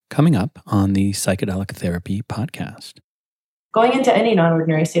coming up on the Psychedelic Therapy podcast. Going into any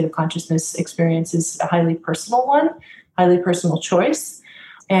non-ordinary state of consciousness experience is a highly personal one, highly personal choice,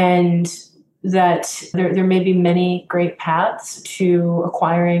 and that there may be many great paths to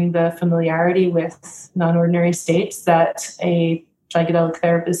acquiring the familiarity with non-ordinary states that a psychedelic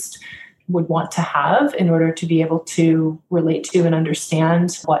therapist would want to have in order to be able to relate to and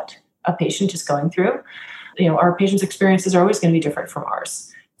understand what a patient is going through. Our patients' experiences are always going to be different from ours.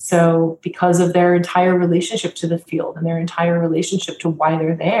 So because of their entire relationship to the field and their entire relationship to why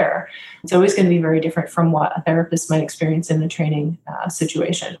they're there, it's always going to be very different from what a therapist might experience in a training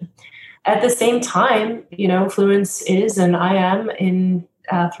situation. At the same time, Fluence is, and I am in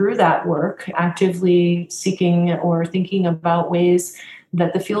through that work, actively seeking or thinking about ways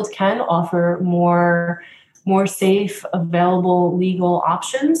that the field can offer more safe, available legal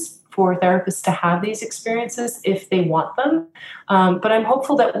options for therapists to have these experiences if they want them. But I'm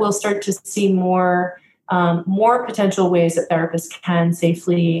hopeful that we'll start to see more potential ways that therapists can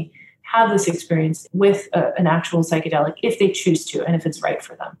safely have this experience with an actual psychedelic if they choose to and if it's right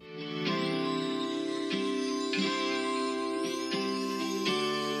for them.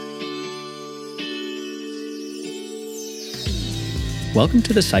 Welcome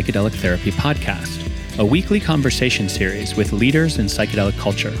to the Psychedelic Therapy podcast, a weekly conversation series with leaders in psychedelic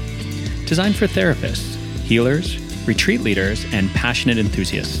culture, designed for therapists, healers, retreat leaders, and passionate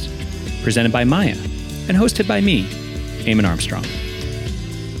enthusiasts. Presented by Maya and hosted by me, Eamon Armstrong.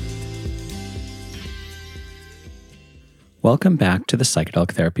 Welcome back to the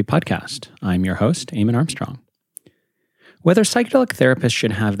Psychedelic Therapy podcast. I'm your host, Eamon Armstrong. Whether psychedelic therapists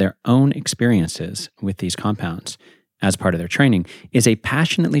should have their own experiences with these compounds as part of their training is a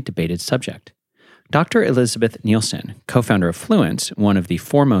passionately debated subject. Dr. Elizabeth Nielson, co-founder of Fluence, one of the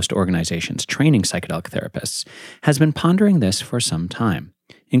foremost organizations training psychedelic therapists, has been pondering this for some time,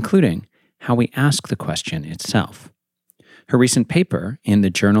 including how we ask the question itself. Her recent paper in the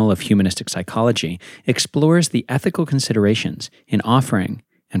Journal of Humanistic Psychology explores the ethical considerations in offering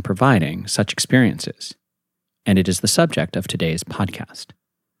and providing such experiences, and it is the subject of today's podcast.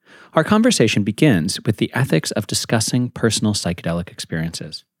 Our conversation begins with the ethics of discussing personal psychedelic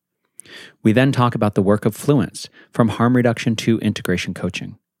experiences. We then talk about the work of Fluence, from harm reduction to integration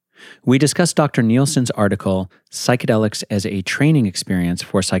coaching. We discuss Dr. Nielson's article, Psychedelics as a Training Experience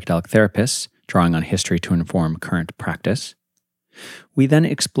for Psychedelic Therapists, drawing on history to inform current practice. We then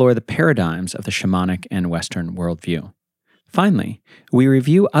explore the paradigms of the shamanic and Western worldview. Finally, we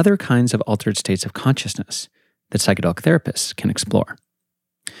review other kinds of altered states of consciousness that psychedelic therapists can explore.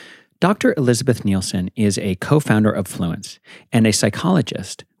 Dr. Elizabeth Nielson is a co-founder of Fluence and a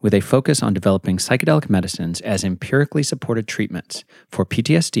psychologist with a focus on developing psychedelic medicines as empirically supported treatments for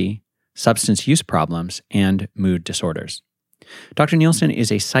PTSD, substance use problems, and mood disorders. Dr. Nielson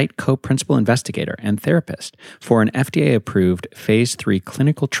is a site co-principal investigator and therapist for an FDA-approved Phase 3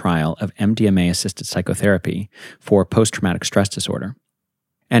 clinical trial of MDMA-assisted psychotherapy for post-traumatic stress disorder,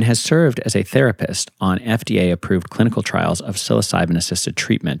 and has served as a therapist on FDA-approved clinical trials of psilocybin-assisted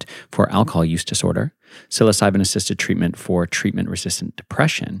treatment for alcohol use disorder, psilocybin-assisted treatment for treatment-resistant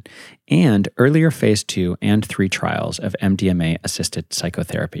depression, and earlier Phase 2 and 3 trials of MDMA-assisted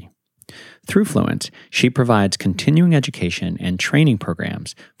psychotherapy. Through Fluence, she provides continuing education and training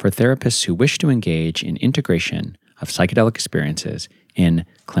programs for therapists who wish to engage in integration of psychedelic experiences in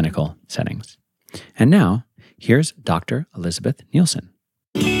clinical settings. And now, here's Dr. Elizabeth Nielson.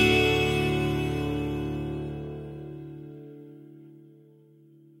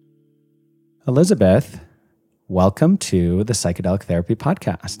 Elizabeth, welcome to the Psychedelic Therapy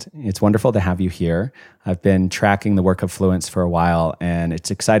podcast. It's wonderful to have you here. I've been tracking the work of Fluence for a while, and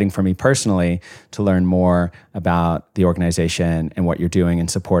it's exciting for me personally to learn more about the organization and what you're doing in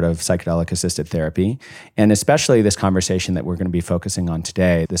support of psychedelic-assisted therapy, and especially this conversation that we're going to be focusing on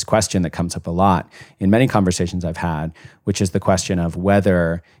today, this question that comes up a lot in many conversations I've had, which is the question of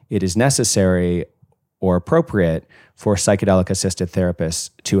whether it is necessary or appropriate for psychedelic-assisted therapists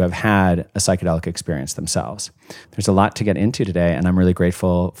to have had a psychedelic experience themselves. There's a lot to get into today, and I'm really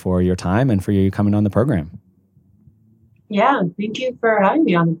grateful for your time and for you coming on the program. Yeah, thank you for having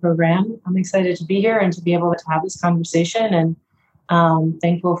me on the program. I'm excited to be here and to be able to have this conversation, and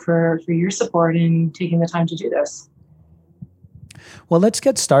thankful for your support in taking the time to do this. Well, let's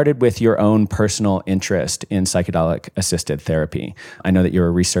get started with your own personal interest in psychedelic-assisted therapy. I know that you're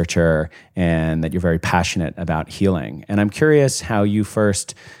a researcher and that you're very passionate about healing. And I'm curious how you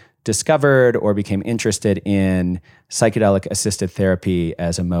first discovered or became interested in psychedelic-assisted therapy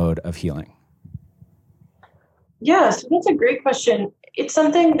as a mode of healing. Yeah, so that's a great question. It's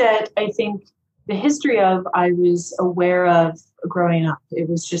something that I think the history of, I was aware of growing up. It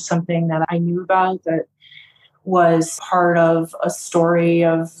was just something that I knew about, that was part of a story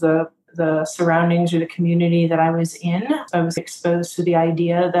of the surroundings or the community that I was in. I was exposed to the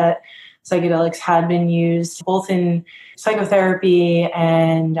idea that psychedelics had been used both in psychotherapy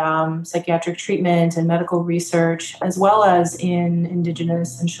and psychiatric treatment and medical research, as well as in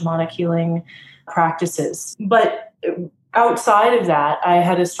indigenous and shamanic healing practices. But outside of that, I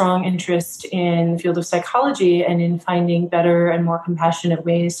had a strong interest in the field of psychology and in finding better and more compassionate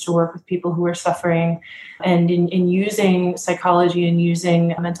ways to work with people who are suffering, and in using psychology and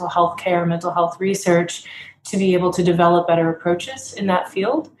using mental health care, mental health research to be able to develop better approaches in that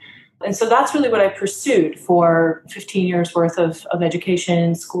field. And so that's really what I pursued for 15 years worth of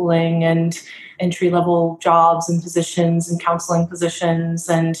education, schooling, and entry-level jobs and positions and counseling positions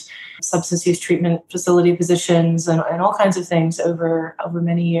and substance use treatment facility positions and all kinds of things over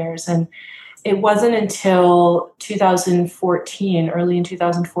many years. And it wasn't until 2014, early in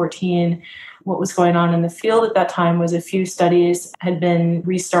 2014, what was going on in the field at that time was a few studies had been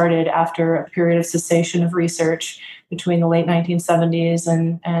restarted after a period of cessation of research between the late 1970s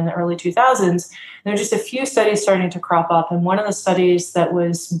and the early 2000s. There were just a few studies starting to crop up. And one of the studies that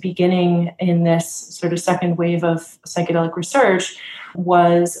was beginning in this sort of second wave of psychedelic research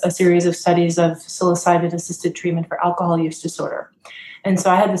was a series of studies of psilocybin-assisted treatment for alcohol use disorder. And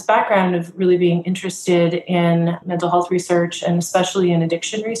so I had this background of really being interested in mental health research and especially in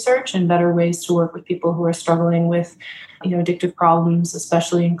addiction research and better ways to work with people who are struggling with, addictive problems,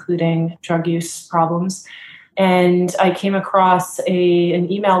 especially including drug use problems. And I came across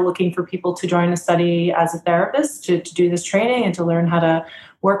an email looking for people to join a study as a therapist to do this training and to learn how to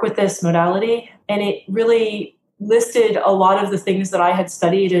work with this modality. And it really listed a lot of the things that I had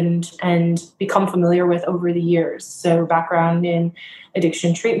studied and become familiar with over the years. So background in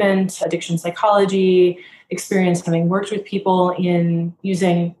addiction treatment, addiction psychology, experience having worked with people in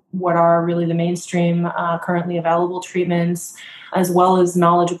using what are really the mainstream currently available treatments, as well as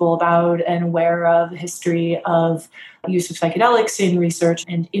knowledgeable about and aware of the history of use of psychedelics in research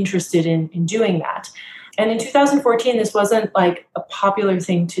and interested in doing that. And in 2014, this wasn't like a popular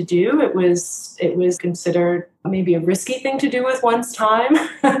thing to do. It was considered maybe a risky thing to do with one's time.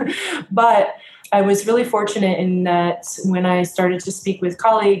 But I was really fortunate in that when I started to speak with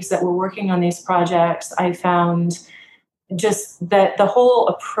colleagues that were working on these projects, I found just that the whole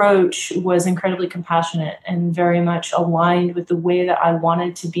approach was incredibly compassionate and very much aligned with the way that I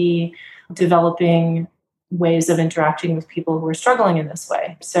wanted to be developing ways of interacting with people who are struggling in this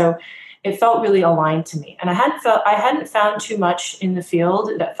way. So it felt really aligned to me. And I hadn't found too much in the field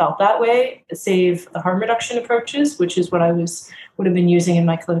that felt that way, save the harm reduction approaches, which is what I would have been using in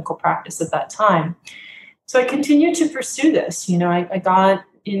my clinical practice at that time. So I continued to pursue this. I got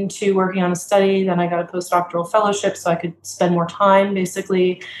into working on a study, then I got a postdoctoral fellowship so I could spend more time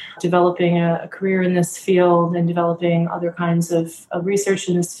basically developing a career in this field and developing other kinds of research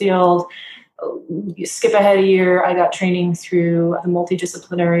in this field. You skip ahead a year, I got training through the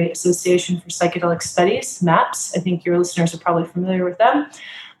Multidisciplinary Association for Psychedelic Studies, MAPS. I think your listeners are probably familiar with them,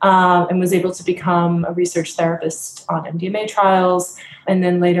 and was able to become a research therapist on MDMA trials, and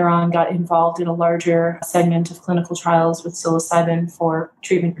then later on got involved in a larger segment of clinical trials with psilocybin for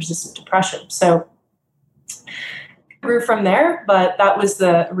treatment-resistant depression. So grew from there, but that was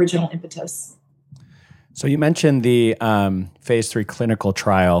the original impetus. So you mentioned the phase 3 clinical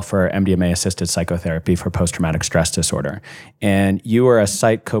trial for MDMA-assisted psychotherapy for post-traumatic stress disorder. And you were a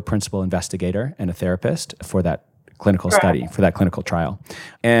site co-principal investigator and a therapist for that clinical study, for that clinical trial.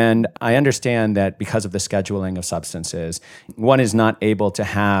 And I understand that because of the scheduling of substances, one is not able to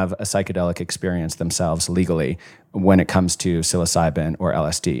have a psychedelic experience themselves legally when it comes to psilocybin or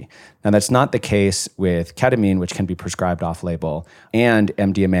LSD. Now, that's not the case with ketamine, which can be prescribed off-label, and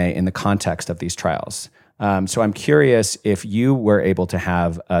MDMA in the context of these trials. So I'm curious if you were able to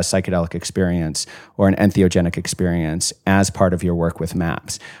have a psychedelic experience or an entheogenic experience as part of your work with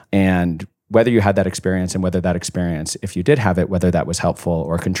MAPS, and whether you had that experience and whether that experience, if you did have it, whether that was helpful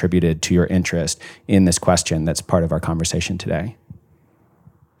or contributed to your interest in this question that's part of our conversation today.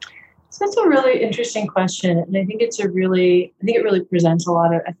 So that's a really interesting question. And I think it really presents a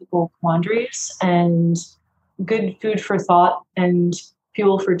lot of ethical quandaries and good food for thought and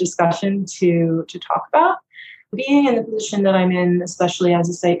fuel for discussion to talk about. Being in the position that I'm in, especially as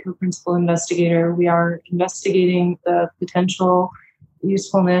a site co-principal investigator, we are investigating the potential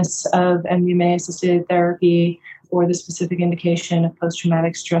usefulness of MDMA-assisted therapy for the specific indication of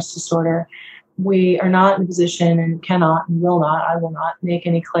post-traumatic stress disorder. We are not in a position and cannot and I will not make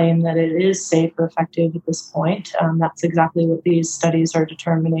any claim that it is safe or effective at this point. That's exactly what these studies are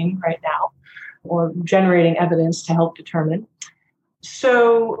determining right now. or generating evidence to help determine.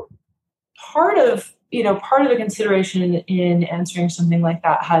 So part of the consideration in answering something like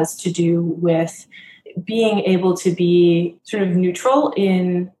that has to do with being able to be sort of neutral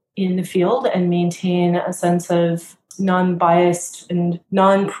in the field and maintain a sense of non-biased and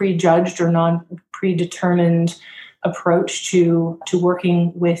non-prejudged or non-predetermined approach to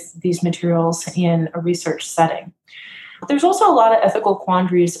working with these materials in a research setting. There's also a lot of ethical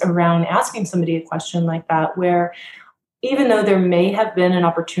quandaries around asking somebody a question like that, where even though there may have been an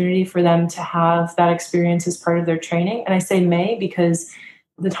opportunity for them to have that experience as part of their training, and I say may because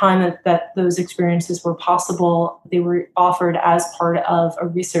the time that those experiences were possible, they were offered as part of a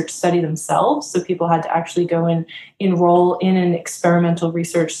research study themselves. So people had to actually go and enroll in an experimental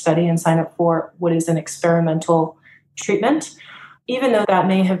research study and sign up for what is an experimental treatment. Even though that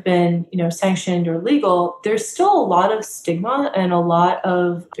may have been, sanctioned or legal, there's still a lot of stigma and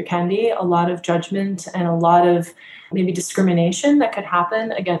there can be a lot of judgment and a lot of maybe discrimination that could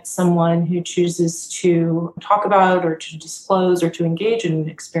happen against someone who chooses to talk about or to disclose or to engage in an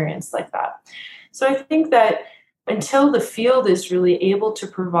experience like that. So I think that until the field is really able to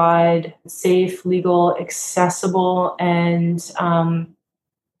provide safe, legal, accessible, and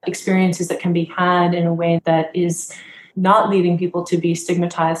experiences that can be had in a way that is not leading people to be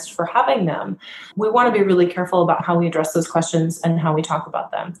stigmatized for having them, we want to be really careful about how we address those questions and how we talk about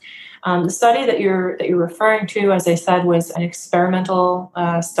them. The study that you're referring to, as I said, was an experimental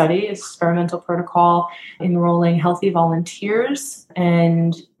study, experimental protocol enrolling healthy volunteers,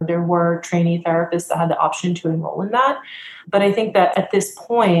 and there were trainee therapists that had the option to enroll in that. But I think that at this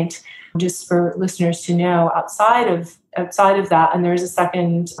point, just for listeners to know, outside of that, and there's a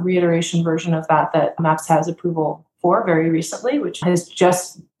second reiteration version of that MAPS has approval for very recently, which has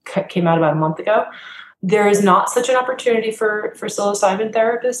just came out about a month ago. There is not such an opportunity for psilocybin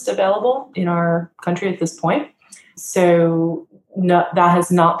therapists available in our country at this point. So that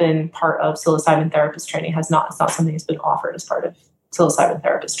has not been part of psilocybin therapist training. It's not something that's been offered as part of psilocybin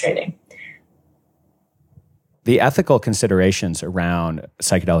therapist training. The ethical considerations around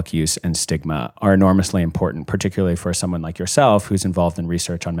psychedelic use and stigma are enormously important, particularly for someone like yourself who's involved in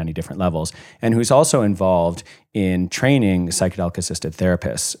research on many different levels and who's also involved in training psychedelic-assisted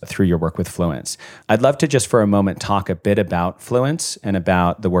therapists through your work with Fluence. I'd love to just for a moment talk a bit about Fluence and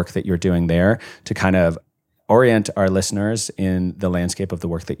about the work that you're doing there to kind of orient our listeners in the landscape of the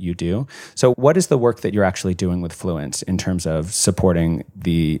work that you do. So what is the work that you're actually doing with Fluence in terms of supporting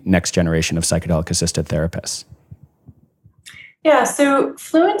the next generation of psychedelic-assisted therapists? Yeah, so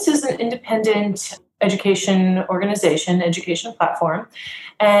Fluence is an independent education organization, education platform,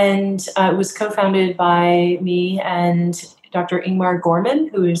 and it was co-founded by me and Dr. Ingmar Gorman,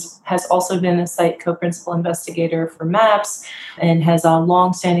 who has also been a site co-principal investigator for MAPS and has a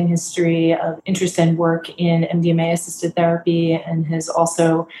long-standing history of interest and work in MDMA-assisted therapy, and has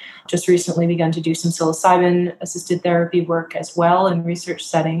also just recently begun to do some psilocybin-assisted therapy work as well in research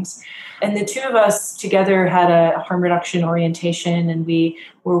settings. And the two of us together had a harm reduction orientation, and we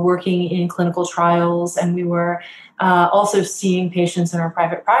were working in clinical trials, and we were also seeing patients in our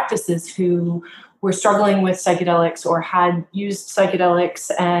private practices who were struggling with psychedelics or had used psychedelics,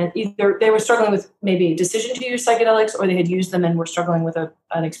 and either they were struggling with maybe a decision to use psychedelics, or they had used them and were struggling with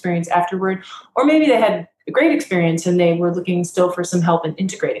an experience afterward, or maybe they had a great experience and they were looking still for some help in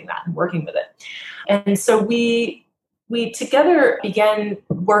integrating that and working with it. And so we together began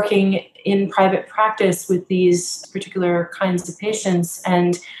working in private practice with these particular kinds of patients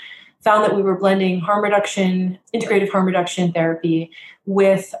and found that we were blending harm reduction, integrative harm reduction therapy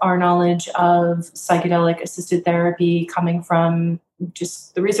with our knowledge of psychedelic-assisted therapy coming from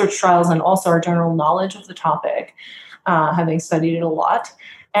just the research trials and also our general knowledge of the topic, having studied it a lot,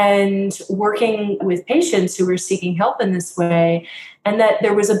 and working with patients who were seeking help in this way, and that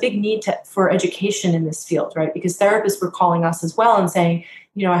there was a big need for education in this field, right? Because therapists were calling us as well and saying,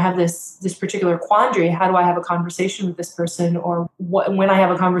 I have this particular quandary. How do I have a conversation with this person? Or when I have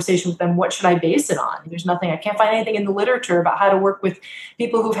a conversation with them, what should I base it on? I can't find anything in the literature about how to work with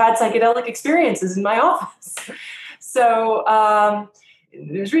people who've had psychedelic experiences in my office. So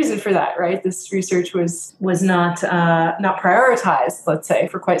there's reason for that, right? This research was not prioritized, let's say,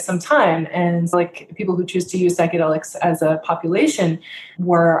 for quite some time. And like people who choose to use psychedelics as a population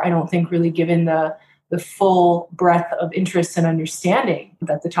were, I don't think, really given the full breadth of interest and understanding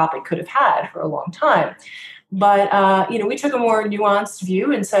that the topic could have had for a long time. But, we took a more nuanced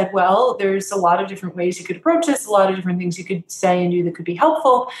view and said, well, there's a lot of different ways you could approach this, a lot of different things you could say and do that could be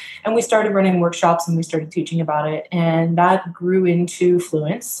helpful. And we started running workshops and we started teaching about it. And that grew into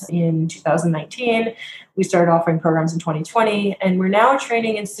Fluence in 2019. We started offering programs in 2020. And we're now a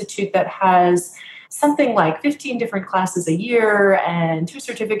training institute that has something like 15 different classes a year and 2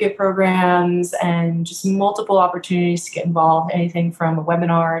 certificate programs and just multiple opportunities to get involved, anything from a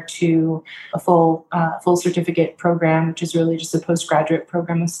webinar to a full certificate program, which is really just a postgraduate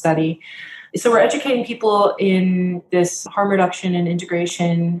program of study. So we're educating people in this harm reduction and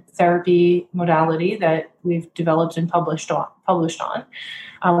integration therapy modality that we've developed and published on.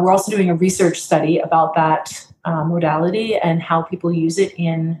 We're also doing a research study about that modality and how people use it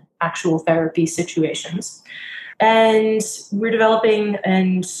in actual therapy situations. And we're developing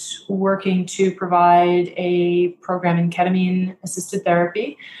and working to provide a program in ketamine-assisted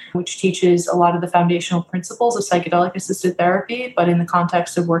therapy, which teaches a lot of the foundational principles of psychedelic-assisted therapy, but in the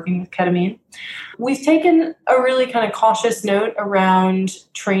context of working with ketamine. We've taken a really kind of cautious note around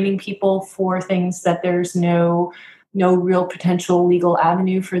training people for things that there's no real potential legal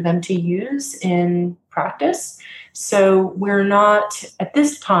avenue for them to use in practice. So we're not at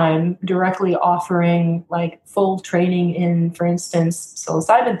this time directly offering like full training in, for instance,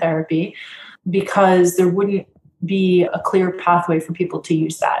 psilocybin therapy, because there wouldn't be a clear pathway for people to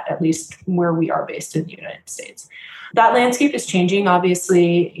use that, at least where we are based in the United States. That landscape is changing.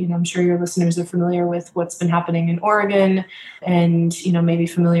 Obviously, I'm sure your listeners are familiar with what's been happening in Oregon and, maybe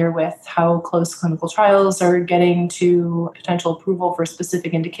familiar with how close clinical trials are getting to potential approval for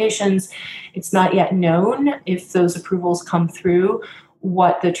specific indications. It's not yet known if those approvals come through,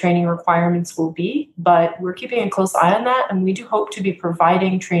 what the training requirements will be, but we're keeping a close eye on that. And we do hope to be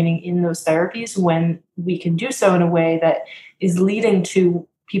providing training in those therapies when we can do so in a way that is leading to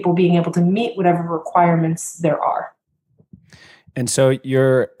people being able to meet whatever requirements there are. And so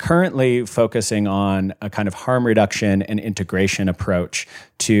you're currently focusing on a kind of harm reduction and integration approach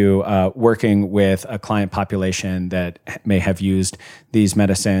to working with a client population that may have used these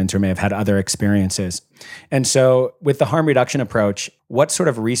medicines or may have had other experiences. And so with the harm reduction approach, what sort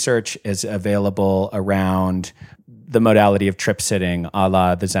of research is available around the modality of trip sitting, a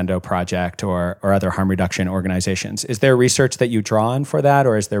la the Zendo Project or other harm reduction organizations? Is there research that you draw on for that,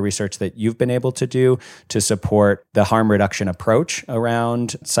 or is there research that you've been able to do to support the harm reduction approach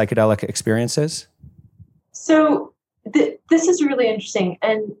around psychedelic experiences? So this is really interesting,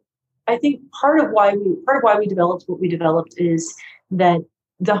 and I think part of why we developed what we developed is that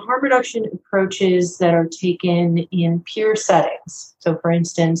the harm reduction approaches that are taken in peer settings. So for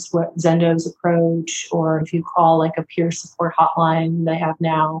instance, what Zendo's approach, or if you call like a peer support hotline they have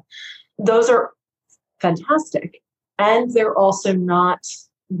now, those are fantastic. And they're also not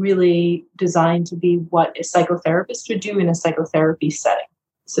really designed to be what a psychotherapist would do in a psychotherapy setting.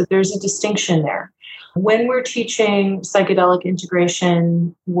 So there's a distinction there. When we're teaching psychedelic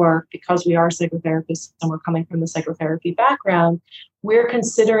integration work, because we are psychotherapists and we're coming from the psychotherapy background, we're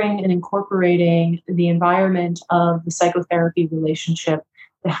considering and incorporating the environment of the psychotherapy relationship,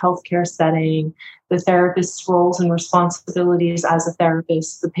 the healthcare setting, the therapist's roles and responsibilities as a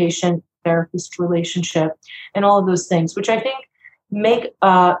therapist, the patient-therapist relationship, and all of those things, which I think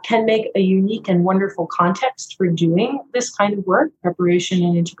can make a unique and wonderful context for doing this kind of work, preparation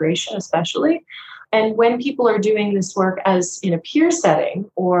and integration especially. And when people are doing this work as in a peer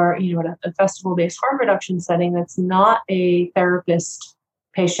setting or at a festival-based harm reduction setting, that's not a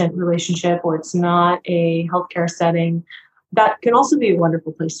therapist-patient relationship, or it's not a healthcare setting, that can also be a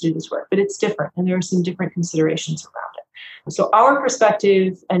wonderful place to do this work, but it's different, and there are some different considerations around it. So our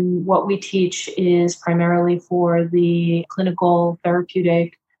perspective and what we teach is primarily for the clinical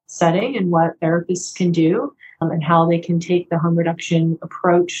therapeutic setting and what therapists can do and how they can take the harm reduction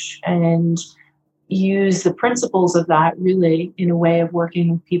approach and use the principles of that really in a way of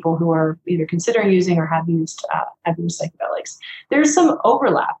working with people who are either considering using or have used psychedelics. There's some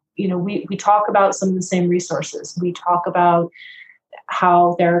overlap. We talk about some of the same resources. We talk about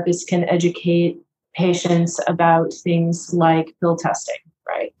how therapists can educate patients about things like pill testing,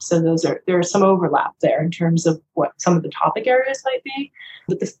 right? So there's some overlap there in terms of what some of the topic areas might be,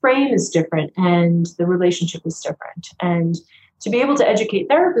 but the frame is different and the relationship is different. And to be able to educate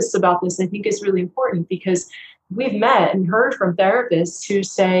therapists about this, I think is really important, because we've met and heard from therapists who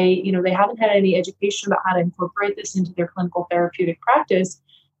say, they haven't had any education about how to incorporate this into their clinical therapeutic practice,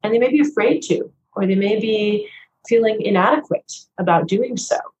 and they may be afraid to, or they may be feeling inadequate about doing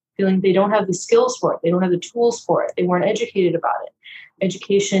so, feeling they don't have the skills for it, they don't have the tools for it, they weren't educated about it.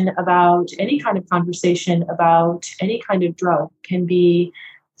 Education about any kind of conversation about any kind of drug can be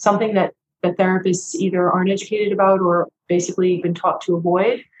something that that therapists either aren't educated about or basically been taught to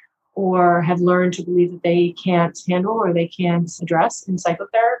avoid or have learned to believe that they can't handle or they can't address in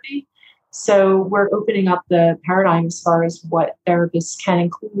psychotherapy. So we're opening up the paradigm as far as what therapists can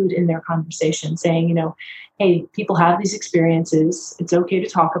include in their conversation, saying, hey, people have these experiences. It's okay to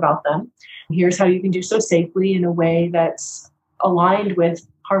talk about them. Here's how you can do so safely in a way that's aligned with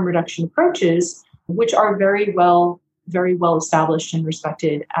harm reduction approaches, which are very well established and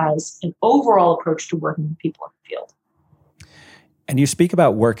respected as an overall approach to working with people in the field. And you speak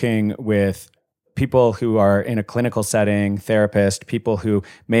about working with people who are in a clinical setting, therapists, people who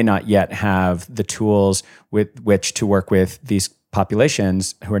may not yet have the tools with which to work with these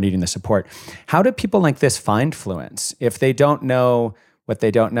populations who are needing the support. How do people like this find Fluence? If they don't know what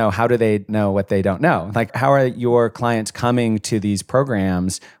they don't know, how do they know what they don't know? Like, how are your clients coming to these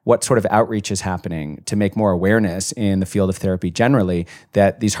programs? What sort of outreach is happening to make more awareness in the field of therapy generally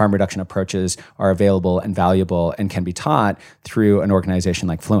that these harm reduction approaches are available and valuable and can be taught through an organization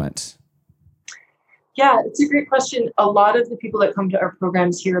like Fluence? Yeah, it's a great question. A lot of the people that come to our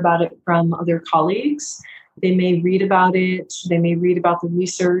programs hear about it from other colleagues. They may read about it, they may read about the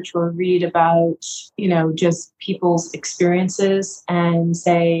research or read about, just people's experiences and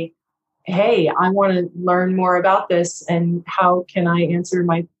say, hey, I want to learn more about this and how can I answer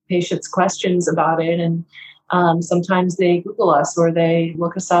my patients' questions about it? And sometimes they Google us or they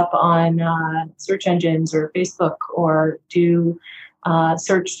look us up on search engines or Facebook or do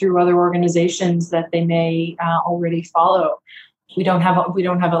search through other organizations that they may already follow. We don't have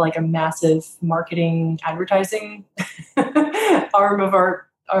a massive marketing advertising arm of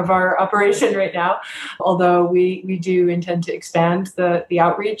our operation right now, although we do intend to expand the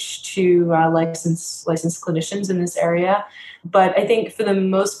outreach to licensed clinicians in this area. But I think for the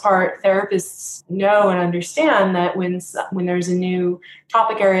most part, therapists know and understand that when there's a new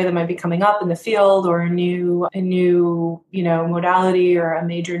topic area that might be coming up in the field, or a new modality, or a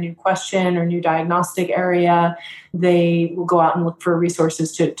major new question or new diagnostic area, they will go out and look for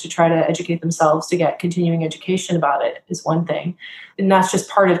resources to try to educate themselves, to get continuing education about it is one thing. And that's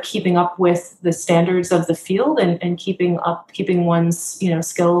just part of keeping up with the standards of the field and keeping one's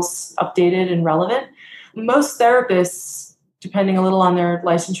skills updated and relevant. Most therapists, depending a little on their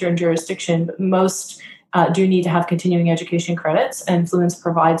licensure and jurisdiction, but most do need to have continuing education credits, and Fluence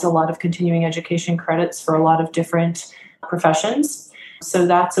provides a lot of continuing education credits for a lot of different professions. So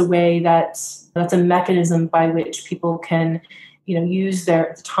that's a way that's a mechanism by which people can use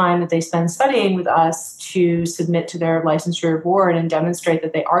the time that they spend studying with us to submit to their licensure board and demonstrate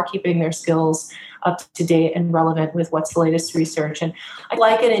that they are keeping their skills up to date and relevant with what's the latest research. And I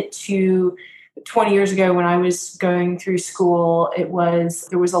liken it to 20 years ago when I was going through school. There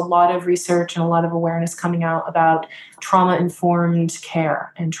was a lot of research and a lot of awareness coming out about trauma-informed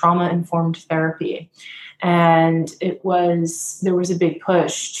care and trauma-informed therapy. And there was a big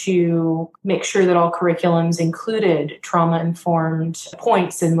push to make sure that all curriculums included trauma-informed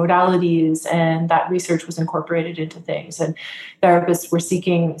points and modalities, and that research was incorporated into things. And therapists were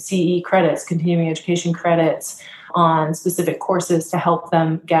seeking CE credits, continuing education credits, on specific courses to help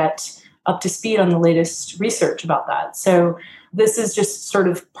them get up to speed on the latest research about that. So this is just sort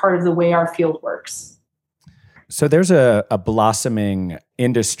of part of the way our field works. So there's a blossoming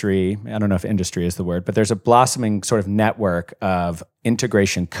industry, I don't know if industry is the word, but there's a blossoming sort of network of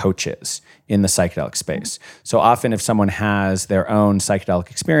integration coaches in the psychedelic space. So often if someone has their own psychedelic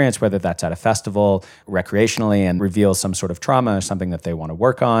experience, whether that's at a festival recreationally and reveals some sort of trauma or something that they want to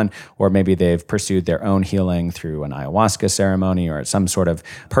work on, or maybe they've pursued their own healing through an ayahuasca ceremony or some sort of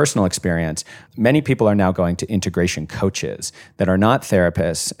personal experience, many people are now going to integration coaches that are not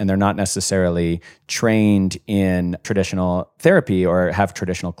therapists, and they're not necessarily trained in traditional therapy or have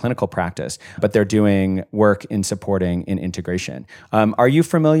traditional clinical practice, but they're doing work in supporting in integration. Are you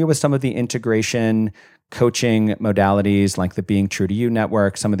familiar with some of the integration coaching modalities like the Being True to You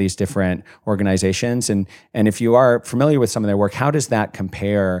network, some of these different organizations? And if you are familiar with some of their work, how does that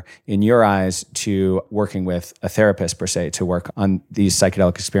compare in your eyes to working with a therapist per se to work on these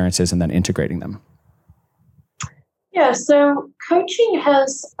psychedelic experiences and then integrating them? Yeah, so coaching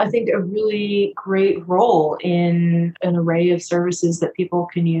has, I think, a really great role in an array of services that people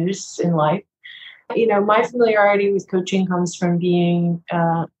can use in life. My familiarity with coaching comes from being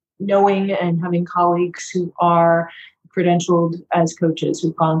knowing and having colleagues who are credentialed as coaches,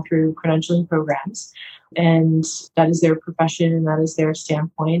 who've gone through credentialing programs. And that is their profession and that is their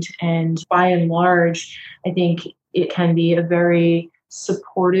standpoint. And by and large, I think it can be a very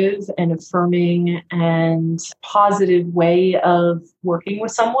supportive and affirming and positive way of working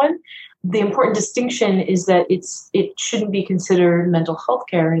with someone. The important distinction is that it shouldn't be considered mental health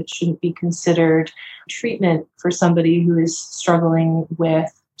care, and it shouldn't be considered treatment for somebody who is struggling with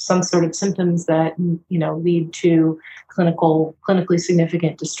some sort of symptoms that lead to clinically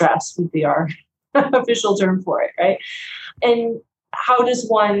significant distress would be our official term for it, right? And how does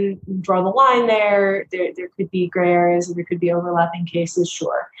one draw the line there? There could be gray areas, and there could be overlapping cases,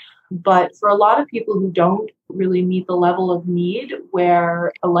 sure. But for a lot of people who don't really meet the level of need,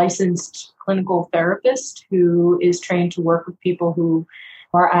 where a licensed clinical therapist who is trained to work with people who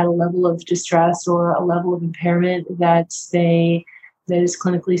are at a level of distress or a level of impairment that is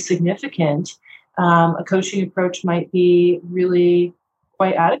clinically significant, a coaching approach might be really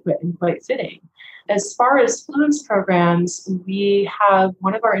quite adequate and quite fitting. As far as Fluence programs, we have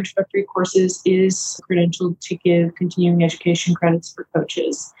one of our introductory courses is credentialed to give continuing education credits for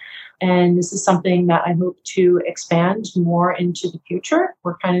coaches. And this is something that I hope to expand more into the future.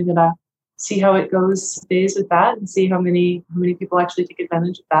 We're kind of going to see how it goes days with that and see how many people actually take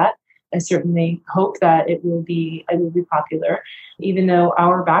advantage of that. I certainly hope that it will be popular, even though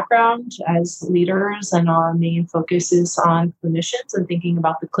our background as leaders and our main focus is on clinicians and thinking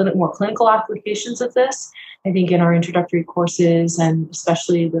about the more clinical applications of this. I think in our introductory courses, and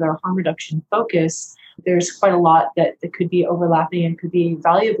especially with our harm reduction focus, there's quite a lot that could be overlapping and could be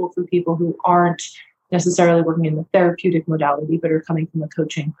valuable for people who aren't necessarily working in the therapeutic modality, but are coming from a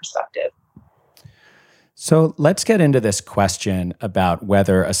coaching perspective. So let's get into this question about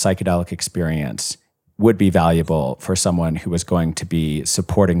whether a psychedelic experience would be valuable for someone who was going to be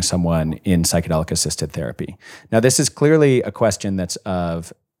supporting someone in psychedelic-assisted therapy. Now, this is clearly a question that's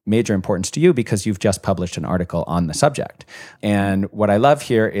of major importance to you because you've just published an article on the subject. And what I love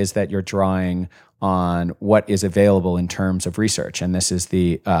here is that you're drawing on what is available in terms of research. And this is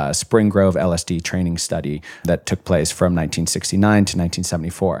the Spring Grove LSD training study that took place from 1969 to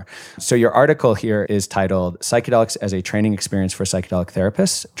 1974. So your article here is titled Psychedelics as a Training Experience for Psychedelic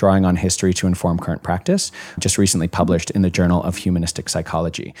Therapists, Drawing on History to Inform Current Practice, just recently published in the Journal of Humanistic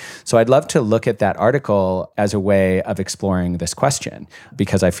Psychology. So I'd love to look at that article as a way of exploring this question,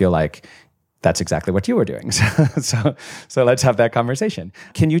 because I feel like that's exactly what you were doing. So let's have that conversation.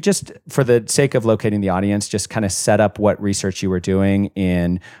 Can you just, for the sake of locating the audience, just kind of set up what research you were doing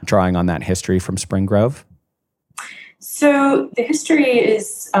in drawing on that history from Spring Grove? So the history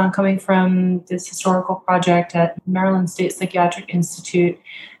is coming from this historical project at Maryland State Psychiatric Institute.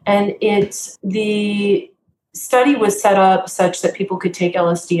 And the study was set up such that people could take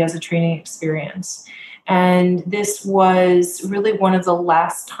LSD as a training experience. And this was really one of the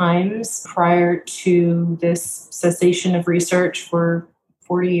last times prior to this cessation of research for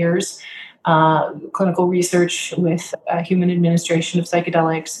 40 years, clinical research with human administration of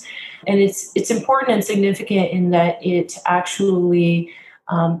psychedelics. And it's important and significant in that it actually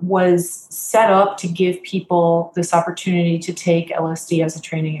was set up to give people this opportunity to take LSD as a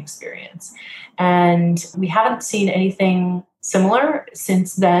training experience. And we haven't seen anything similar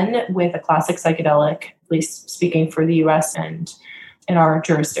since then with a classic psychedelic, at least speaking for the US and in our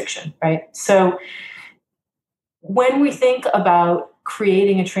jurisdiction, right? So when we think about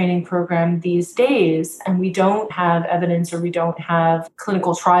creating a training program these days, and we don't have evidence or we don't have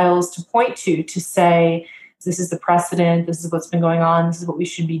clinical trials to point to say, this is the precedent, this is what's been going on, this is what we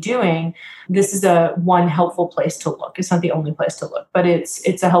should be doing, this is one helpful place to look. It's not the only place to look, but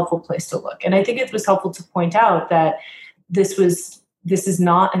it's a helpful place to look. And I think it was helpful to point out that this is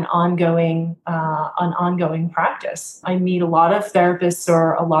not an ongoing practice. I meet a lot of therapists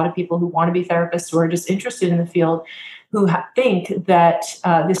or a lot of people who want to be therapists who are just interested in the field who think that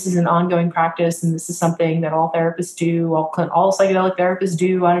this is an ongoing practice and this is something that all therapists do, all psychedelic therapists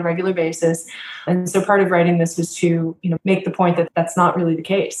do on a regular basis. And so part of writing this was to make the point that that's not really the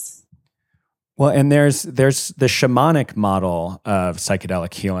case. Well, and there's the shamanic model of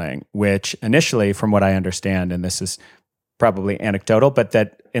psychedelic healing, which initially, from what I understand, and this is probably anecdotal, but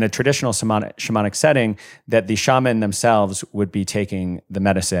that in a traditional shamanic setting, that the shaman themselves would be taking the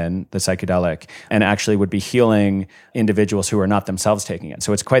medicine, the psychedelic, and actually would be healing individuals who are not themselves taking it.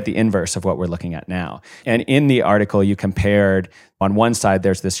 So it's quite the inverse of what we're looking at now. And in the article, you compared, on one side,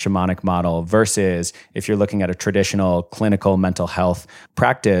 there's this shamanic model versus if you're looking at a traditional clinical mental health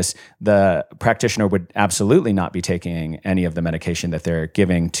practice, the practitioner would absolutely not be taking any of the medication that they're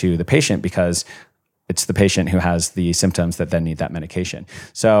giving to the patient because It's the patient who has the symptoms that then need that medication.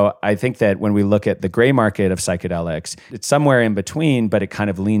 So I think that when we look at the gray market of psychedelics, it's somewhere in between, but it kind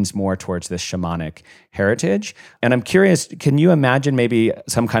of leans more towards this shamanic heritage. And I'm curious, can you imagine maybe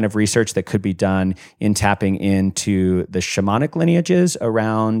some kind of research that could be done in tapping into the shamanic lineages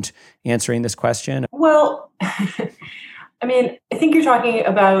around answering this question? Well, I mean, I think you're talking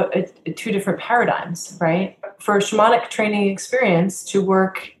about two different paradigms, right? For a shamanic training experience to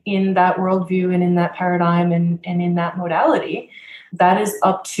work in that worldview and in that paradigm and in that modality, that is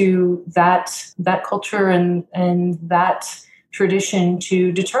up to that culture and that tradition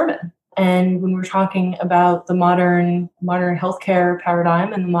to determine. And when we're talking about the modern healthcare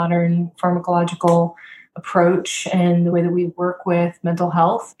paradigm and the modern pharmacological approach and the way that we work with mental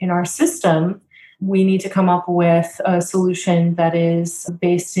health in our system, we need to come up with a solution that is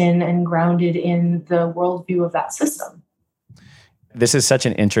based in and grounded in the worldview of that system. This is such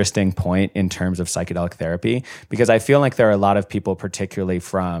an interesting point in terms of psychedelic therapy, because I feel like there are a lot of people, particularly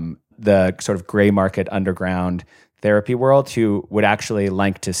from the sort of gray market underground therapy world, who would actually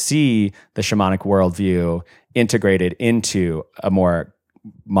like to see the shamanic worldview integrated into a more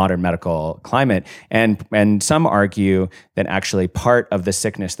modern medical climate. And some argue that actually part of the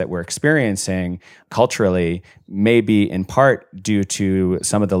sickness that we're experiencing culturally may be in part due to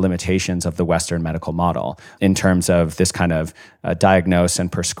some of the limitations of the Western medical model in terms of this kind of diagnose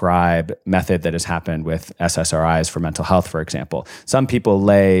and prescribe method that has happened with SSRIs for mental health, for example. Some people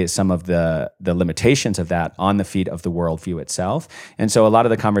lay some of the limitations of that on the feet of the worldview itself. And so a lot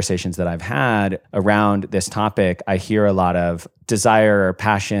of the conversations that I've had around this topic, I hear a lot of desire or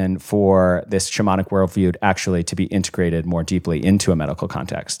passion for this shamanic worldview actually to be integrated more deeply into a medical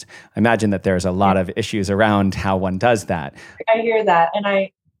context. I imagine that there's a lot of issues around how one does that. I hear that. And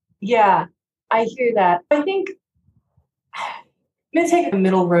I hear that. I think I'm going to take a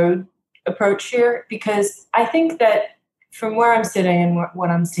middle road approach here, because I think that from where I'm sitting and what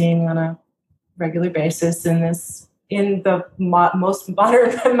I'm seeing on a regular basis in the most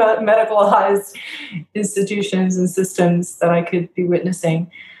modern medicalized institutions and systems that I could be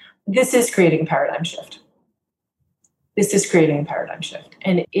witnessing, this is creating a paradigm shift.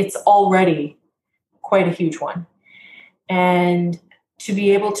 And it's already quite a huge one. And to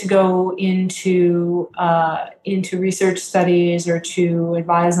be able to go into research studies or to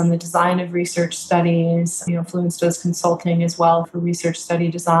advise on the design of research studies, Fluence does consulting as well for research study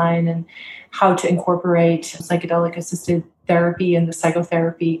design and how to incorporate psychedelic assisted therapy and the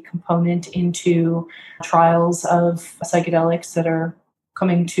psychotherapy component into trials of psychedelics that are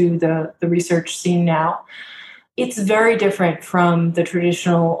coming to the research scene now. It's very different from the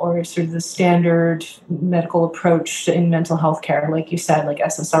traditional or sort of the standard medical approach in mental health care, like you said, like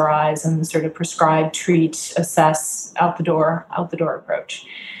SSRIs and the sort of prescribe, treat, assess, out the door approach.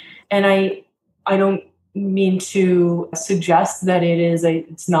 And I don't mean to suggest that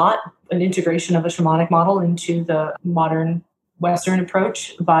it's not an integration of a shamanic model into the modern Western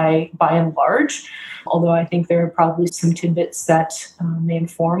approach by and large, although I think there are probably some tidbits that may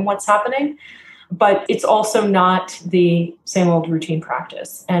inform what's happening. But it's also not the same old routine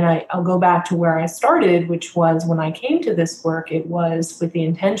practice. And I'll go back to where I started, which was when I came to this work, it was with the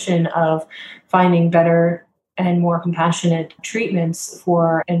intention of finding better and more compassionate treatments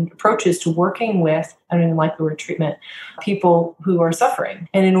for and approaches to working with, I don't even like the word treatment, people who are suffering.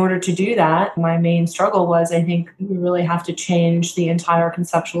 And in order to do that, my main struggle was, I think we really have to change the entire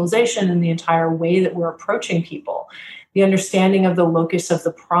conceptualization and the entire way that we're approaching people. The understanding of the locus of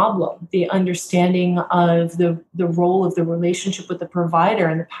the problem, the understanding of the role of the relationship with the provider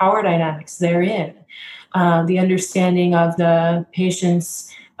and the power dynamics therein, the understanding of the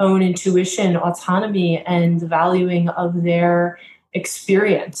patient's own intuition, autonomy, and the valuing of their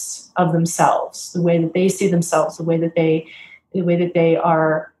experience of themselves, the way that they see themselves, the way that they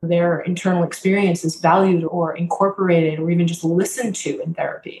are, their internal experience is valued or incorporated or even just listened to in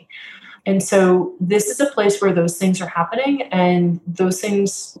therapy. And so this is a place where those things are happening, and those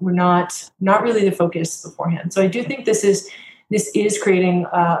things were not really the focus beforehand. So I do think this is creating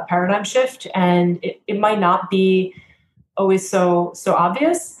a paradigm shift, and it might not be always so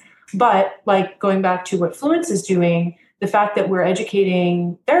obvious, but like going back to what Fluence is doing, the fact that we're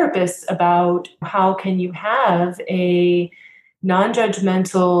educating therapists about how can you have a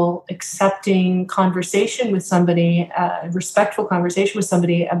non-judgmental, accepting conversation with somebody, respectful conversation with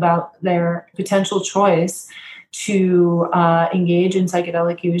somebody about their potential choice to engage in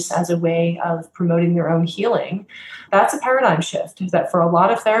psychedelic use as a way of promoting their own healing. That's a paradigm shift that for a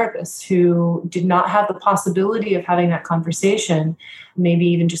lot of therapists who did not have the possibility of having that conversation, maybe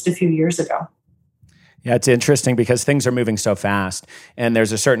even just a few years ago. Yeah, it's interesting because things are moving so fast, and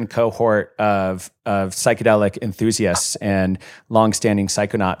there's a certain cohort of psychedelic enthusiasts and longstanding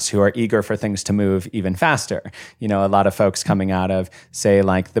psychonauts who are eager for things to move even faster. You know, a lot of folks coming out of, say,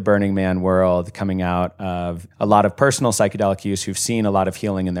 like the Burning Man world, coming out of a lot of personal psychedelic use, who've seen a lot of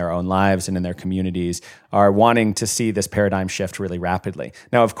healing in their own lives and in their communities, are wanting to see this paradigm shift really rapidly.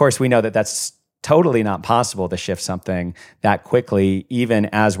 Now, of course, we know that that's totally not possible to shift something that quickly, even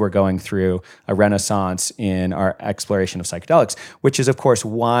as we're going through a renaissance in our exploration of psychedelics, which is, of course,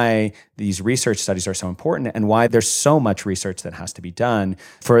 why these research studies are so important and why there's so much research that has to be done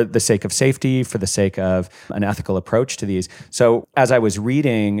for the sake of safety, for the sake of an ethical approach to these. So as I was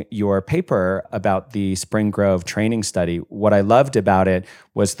reading your paper about the Spring Grove training study, what I loved about it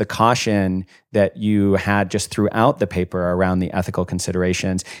was the caution that you had just throughout the paper around the ethical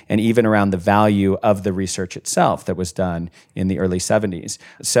considerations and even around the value of the research itself that was done in the early 70s.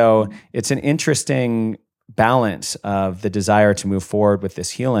 So it's an interesting balance of the desire to move forward with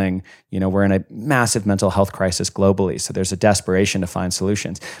this healing. You know, we're in a massive mental health crisis globally, so there's a desperation to find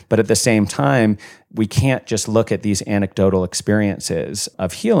solutions. But at the same time, we can't just look at these anecdotal experiences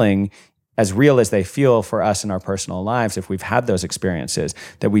of healing, as real as they feel for us in our personal lives, if we've had those experiences,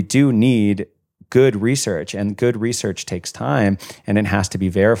 that we do need good research, and good research takes time, and it has to be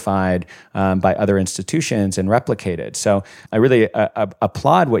verified by other institutions and replicated. So I really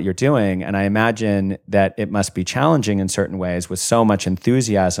applaud what you're doing, and I imagine that it must be challenging in certain ways with so much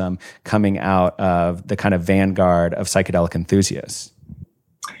enthusiasm coming out of the kind of vanguard of psychedelic enthusiasts.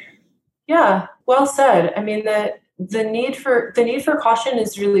 Yeah, well said. I mean, the need for caution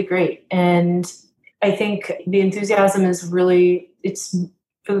is really great, and I think the enthusiasm is really, it's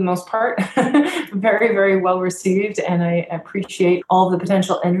for the most part very, very well received, and I appreciate all the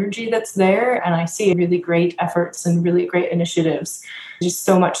potential energy that's there, and I see really great efforts and really great initiatives. Just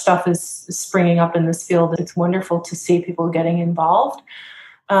so much stuff is springing up in this field. It's wonderful to see people getting involved.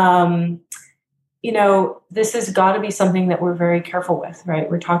 You know, this has got to be something that we're very careful with, right?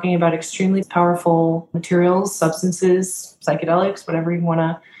 We're talking about extremely powerful materials, substances, psychedelics, whatever you want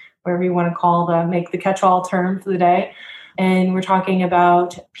to call make the catch-all term for the day. And we're talking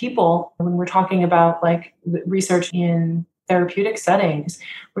about people. When we're talking about like research in therapeutic settings,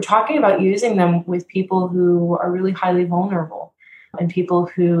 we're talking about using them with people who are really highly vulnerable and people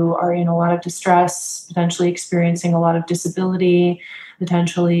who are in a lot of distress, potentially experiencing a lot of disability,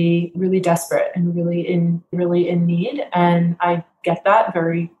 potentially really desperate and really in need. And I get that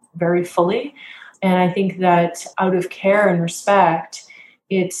very, very fully. And I think that out of care and respect,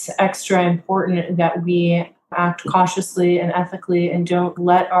 it's extra important that we act cautiously and ethically and don't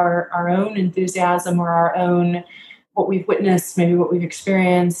let our own enthusiasm or our own, what we've witnessed, maybe what we've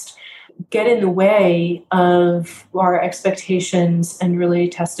experienced, get in the way of our expectations and really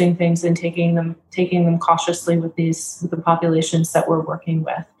testing things and taking them cautiously with the populations that we're working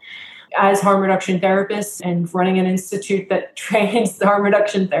with. As harm reduction therapists and running an institute that trains the harm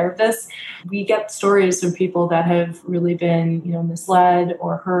reduction therapists, we get stories from people that have really been, misled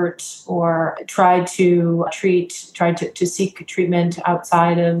or hurt or tried to seek treatment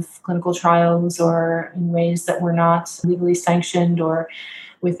outside of clinical trials or in ways that were not legally sanctioned, or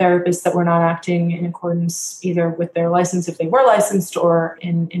with therapists that were not acting in accordance either with their license if they were licensed, or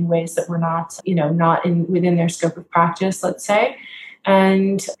in ways that were not within their scope of practice, let's say.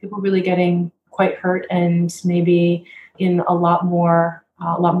 And people really getting quite hurt and maybe in a lot more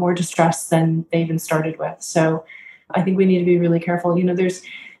distress than they even started with. So I think we need to be really careful.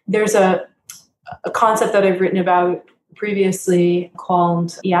 There's a concept that I've written about previously called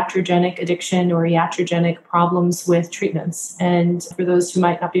iatrogenic addiction or iatrogenic problems with treatments. And for those who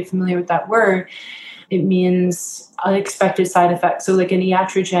might not be familiar with that word, it means unexpected side effects. So like an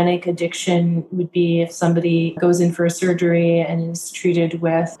iatrogenic addiction would be if somebody goes in for a surgery and is treated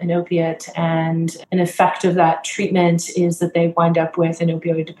with an opiate, and an effect of that treatment is that they wind up with an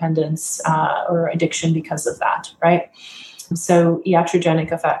opioid dependence or addiction because of that, right? So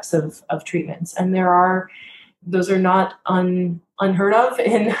iatrogenic effects of treatments. And those are not unheard of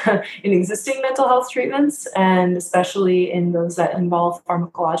in existing mental health treatments, and especially in those that involve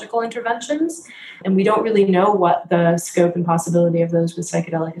pharmacological interventions. And we don't really know what the scope and possibility of those with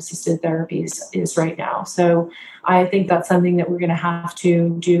psychedelic-assisted therapies is right now. So I think that's something that we're going to have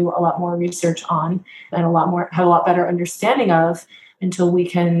to do a lot more research on and have a lot better understanding of until we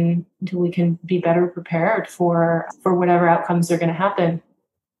can be better prepared for whatever outcomes are going to happen.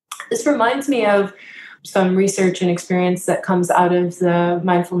 This reminds me of some research and experience that comes out of the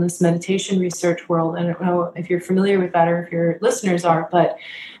mindfulness meditation research world. I don't know if you're familiar with that or if your listeners are, but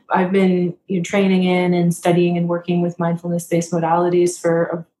I've been training in and studying and working with mindfulness-based modalities for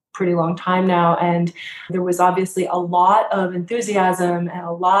a pretty long time now. And there was obviously a lot of enthusiasm and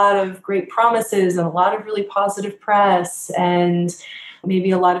a lot of great promises and a lot of really positive press and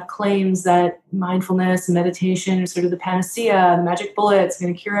maybe a lot of claims that mindfulness and meditation is sort of the panacea, the magic bullet, it's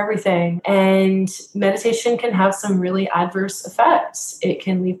going to cure everything. And meditation can have some really adverse effects. It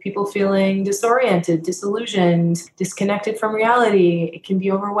can leave people feeling disoriented, disillusioned, disconnected from reality. It can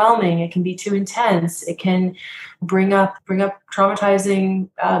be overwhelming. It can be too intense. It can bring up traumatizing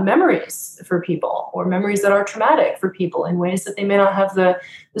memories for people, or memories that are traumatic for people in ways that they may not have the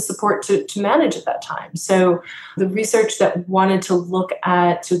support to manage at that time. So the researchers that wanted to look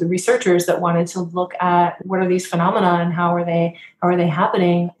at what are these phenomena and how are they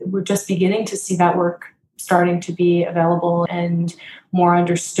happening, we're just beginning to see that work starting to be available and more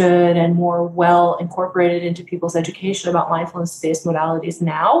understood and more well incorporated into people's education about mindfulness-based modalities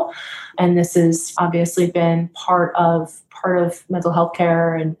now. And this has obviously been part of mental health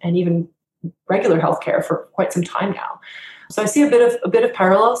care and even regular health care for quite some time now. So I see a bit of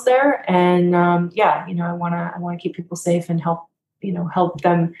parallels there. And I want to keep people safe and help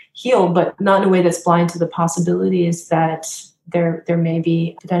them heal, but not in a way that's blind to the possibilities that there may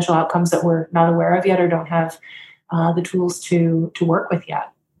be potential outcomes that we're not aware of yet or don't have the tools to work with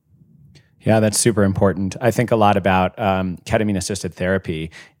yet. Yeah, that's super important. I think a lot about ketamine-assisted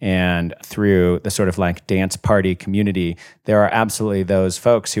therapy, and through the sort of like dance party community, there are absolutely those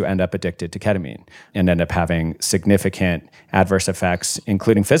folks who end up addicted to ketamine and end up having significant adverse effects,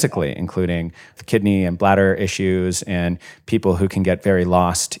 including physically, including kidney and bladder issues, and people who can get very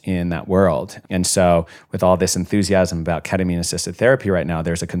lost in that world. And so with all this enthusiasm about ketamine-assisted therapy right now,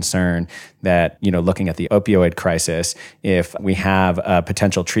 there's a concern that, looking at the opioid crisis, if we have a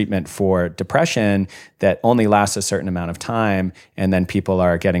potential treatment for depression that only lasts a certain amount of time, and then people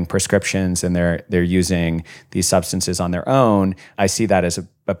are getting prescriptions and they're using these substances on their own, I see that as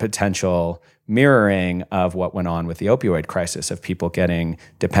a potential mirroring of what went on with the opioid crisis, of people getting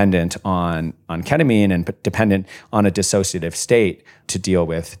dependent on ketamine and dependent on a dissociative state to deal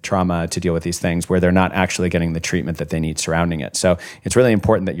with trauma, to deal with these things where they're not actually getting the treatment that they need surrounding it. So it's really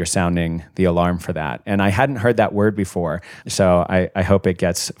important that you're sounding the alarm for that. And I hadn't heard that word before, so I hope it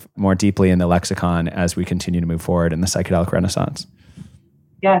gets more deeply in the lexicon as we continue to move forward in the psychedelic renaissance.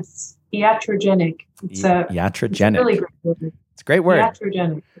 Yes, iatrogenic. Iatrogenic. It's a really great word. It's a great word.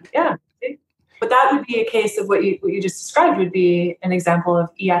 Iatrogenic. Yeah. But that would be a case of what you just described would be an example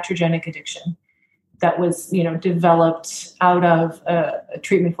of iatrogenic addiction that was, developed out of a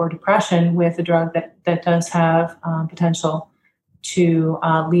treatment for depression with a drug that does have potential to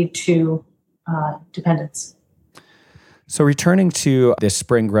lead to dependence. So returning to this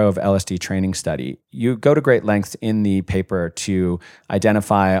Spring Grove LSD training study, you go to great lengths in the paper to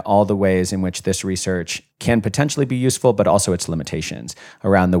identify all the ways in which this research can potentially be useful, but also its limitations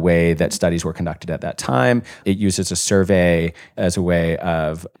around the way that studies were conducted at that time. It uses a survey as a way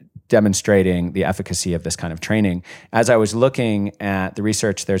of demonstrating the efficacy of this kind of training. As I was looking at the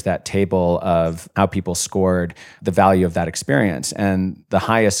research, there's that table of how people scored the value of that experience. And the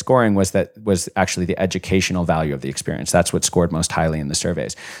highest scoring was actually the educational value of the experience. That's what scored most highly in the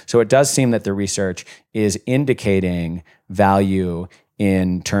surveys. So it does seem that the research is indicating value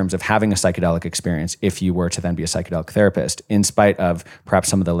in terms of having a psychedelic experience if you were to then be a psychedelic therapist, in spite of perhaps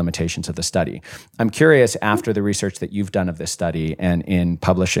some of the limitations of the study. I'm curious, after the research that you've done of this study and in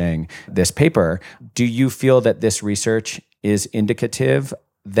publishing this paper, do you feel that this research is indicative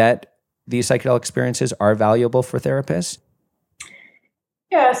that these psychedelic experiences are valuable for therapists?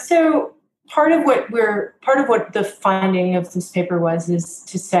 Yeah, so part of what the finding of this paper is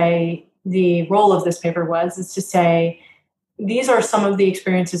to say these are some of the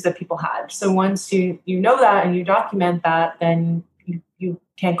experiences that people had. So once you know that and you document that, then you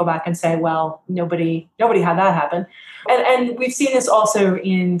can't go back and say, well, nobody had that happen. And we've seen this also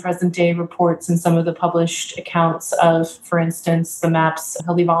in present day reports and some of the published accounts of, for instance, the MAPS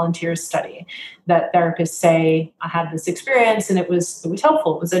Healthy Volunteers study, that therapists say, I had this experience and it was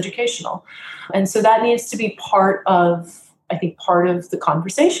helpful, it was educational. And so that needs to be part of the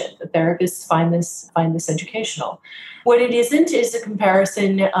conversation, that therapists find this educational. What it isn't is a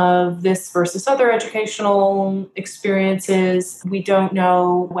comparison of this versus other educational experiences. We don't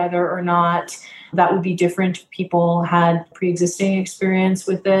know whether or not that would be different if people had pre-existing experience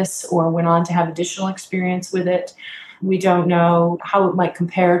with this or went on to have additional experience with it. We don't know how it might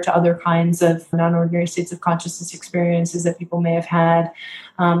compare to other kinds of non-ordinary states of consciousness experiences that people may have had.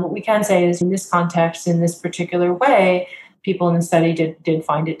 What we can say is in this context, in this particular way, people in the study did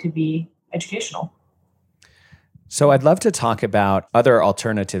find it to be educational. So I'd love to talk about other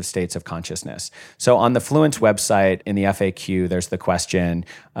alternative states of consciousness. So on the Fluence website in the FAQ, there's the question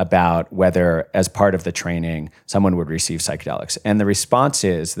about whether, as part of the training, someone would receive psychedelics. And the response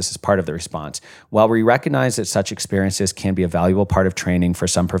is, this is part of the response, while we recognize that such experiences can be a valuable part of training for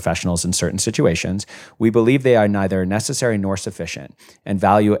some professionals in certain situations, we believe they are neither necessary nor sufficient and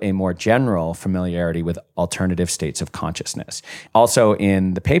value a more general familiarity with alternative states of consciousness. Also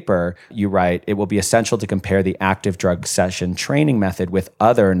in the paper, you write, it will be essential to compare the active drug session training method with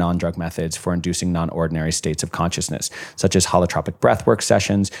other non-drug methods for inducing non-ordinary states of consciousness, such as holotropic breathwork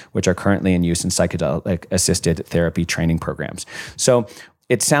sessions, which are currently in use in psychedelic-assisted therapy training programs. So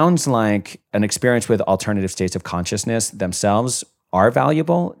it sounds like an experience with alternative states of consciousness themselves are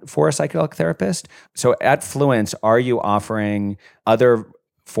valuable for a psychedelic therapist. So at Fluence, are you offering other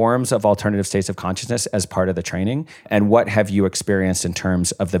forms of alternative states of consciousness as part of the training? And what have you experienced in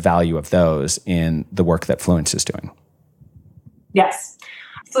terms of the value of those in the work that Fluence is doing? Yes.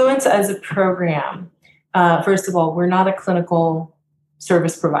 Fluence as a program, first of all, we're not a clinical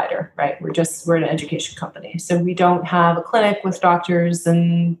service provider, right? We're an education company. So we don't have a clinic with doctors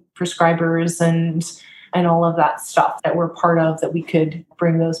and prescribers and all of that stuff that we're part of, that we could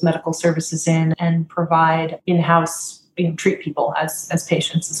bring those medical services in and provide in-house, treat people as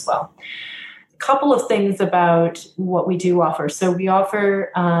patients as well. A couple of things about what we do offer. So we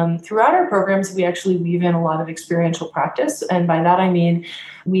offer, throughout our programs, we actually weave in a lot of experiential practice. And by that, I mean,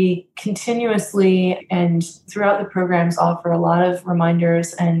 we continuously and throughout the programs offer a lot of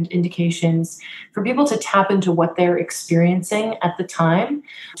reminders and indications for people to tap into what they're experiencing at the time,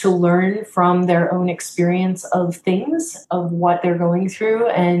 to learn from their own experience of things, of what they're going through,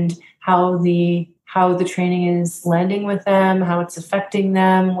 and how the training is landing with them, how it's affecting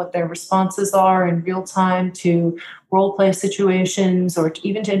them, what their responses are in real time to role play situations or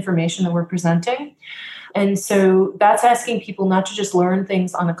even to information that we're presenting. And so that's asking people not to just learn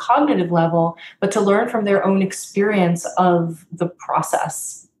things on a cognitive level, but to learn from their own experience of the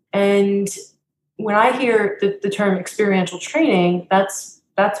process. And when I hear the term experiential training, that's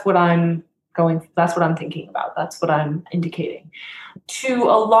what I'm thinking about. That's what I'm indicating. To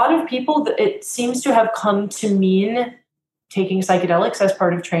a lot of people, it seems to have come to mean taking psychedelics as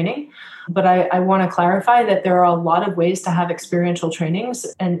part of training. But I want to clarify that there are a lot of ways to have experiential trainings,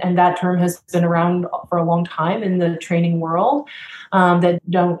 and that term has been around for a long time in the training world, that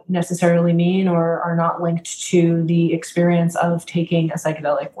don't necessarily mean or are not linked to the experience of taking a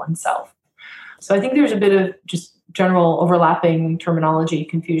psychedelic oneself. So I think there's a bit of just general overlapping terminology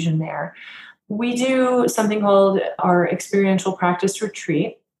confusion there. We do something called our Experiential Practice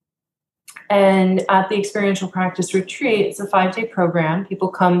Retreat. And at the Experiential Practice Retreat, it's a 5-day program. People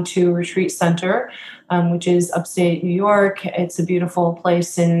come to Retreat Center, which is upstate New York. It's a beautiful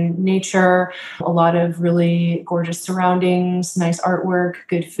place in nature, a lot of really gorgeous surroundings, nice artwork,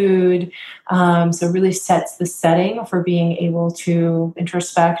 good food. So it really sets the setting for being able to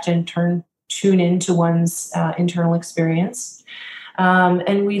introspect and tune into one's internal experience.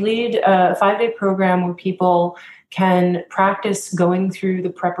 And we lead a 5-day program where people can practice going through the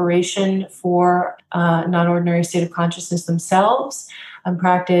preparation for a non-ordinary state of consciousness themselves, and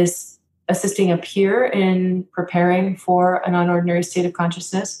practice assisting a peer in preparing for a non-ordinary state of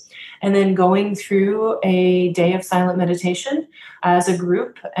consciousness, and then going through a day of silent meditation as a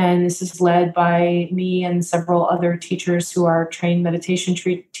group. And this is led by me and several other teachers who are trained meditation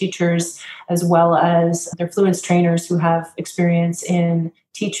teachers, as well as their Fluence trainers who have experience in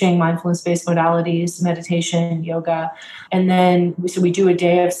teaching mindfulness-based modalities, meditation, yoga. And then so we do a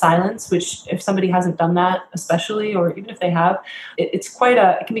day of silence, which if somebody hasn't done that, especially, or even if they have, it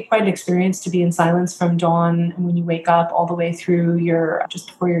can be quite an experience to be in silence from dawn and when you wake up all the way through just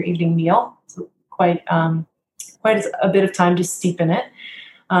before your evening meal. So quite a bit of time to steep in it.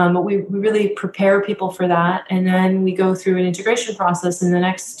 But we really prepare people for that. And then we go through an integration process in the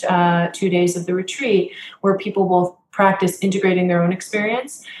next 2 days of the retreat, where people will practice integrating their own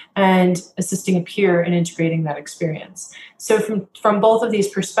experience and assisting a peer in integrating that experience. So from both of these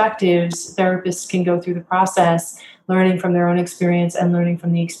perspectives, therapists can go through the process, learning from their own experience and learning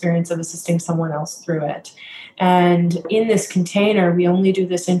from the experience of assisting someone else through it. And in this container, we only do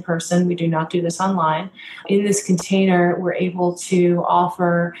this in person. We do not do this online. In this container, we're able to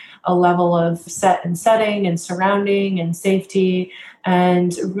offer a level of setting and surrounding and safety,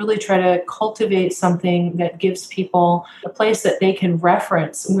 and really try to cultivate something that gives people a place that they can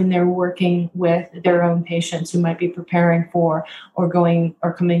reference when they're working with their own patients who might be preparing for or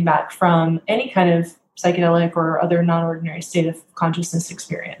coming back from any kind of psychedelic or other non-ordinary state of consciousness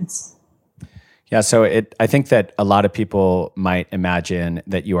experience. Yeah, so I think that a lot of people might imagine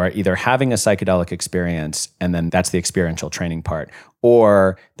that you are either having a psychedelic experience and then that's the experiential training part,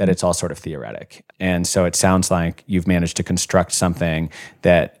 or that it's all sort of theoretic. And so it sounds like you've managed to construct something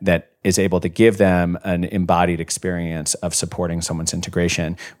that is able to give them an embodied experience of supporting someone's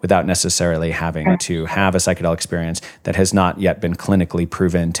integration without necessarily having to have a psychedelic experience that has not yet been clinically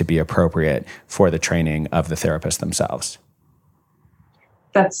proven to be appropriate for the training of the therapist themselves.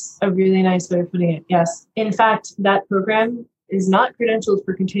 That's a really nice way of putting it. Yes. In fact, that program is not credentialed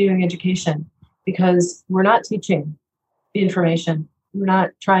for continuing education because we're not teaching the information. We're not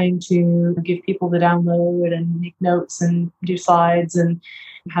trying to give people the download and make notes and do slides and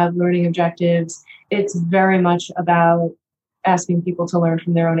have learning objectives. It's very much about asking people to learn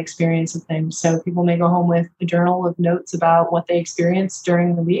from their own experience of things. So people may go home with a journal of notes about what they experienced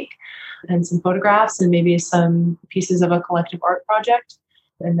during the week and some photographs and maybe some pieces of a collective art project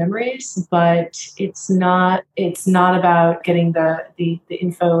and memories, but it's not about getting the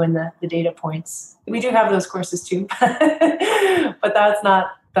info and the data points. We do have those courses too, but that's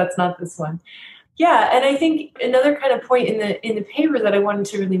not this one. Yeah, and I think another kind of point in the paper that I wanted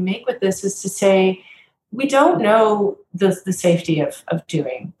to really make with this is to say we don't know the safety of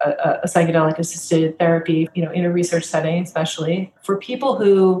doing a psychedelic assisted therapy, in a research setting, especially for people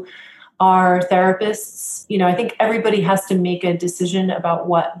who are therapists. I think everybody has to make a decision about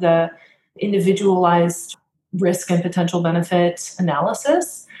what the individualized risk and potential benefit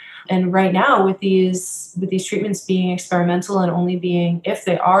analysis. And right now, with these treatments being experimental and only being, if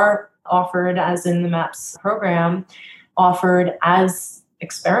they are offered, as in the MAPS program, offered as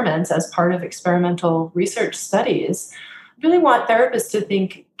experiments, as part of experimental research studies, really want therapists to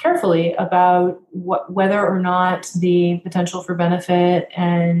think carefully about whether or not the potential for benefit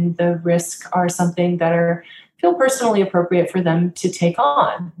and the risk are something that feel personally appropriate for them to take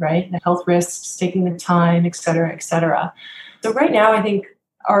on, right? The health risks, taking the time, et cetera, et cetera. So right now, I think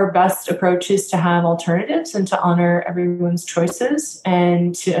our best approach is to have alternatives and to honor everyone's choices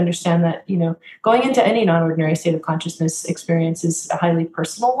and to understand that, going into any non-ordinary state of consciousness experience is a highly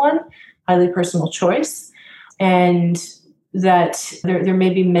personal one, highly personal choice. And that there may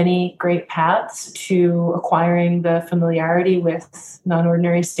be many great paths to acquiring the familiarity with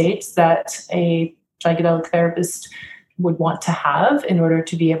non-ordinary states that a psychedelic therapist would want to have in order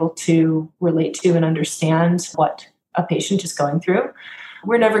to be able to relate to and understand what a patient is going through.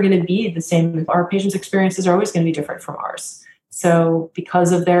 We're never going to be the same. Our patients' experiences are always going to be different from ours. So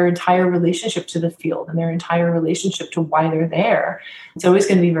because of their entire relationship to the field and their entire relationship to why they're there, it's always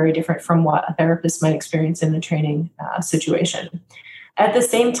going to be very different from what a therapist might experience in a training situation. At the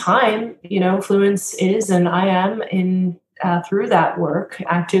same time, Fluence is, and I am in through that work,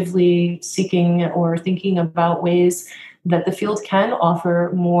 actively seeking or thinking about ways that the field can offer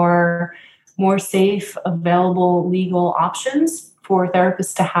more safe, available legal options for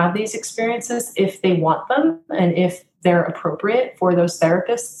therapists to have these experiences if they want them and if they're appropriate for those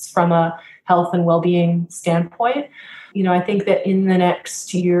therapists from a health and well-being standpoint. I think that in the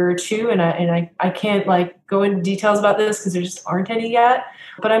next year or two, and I can't go into details about this because there just aren't any yet,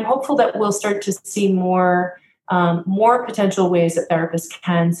 but I'm hopeful that we'll start to see more potential ways that therapists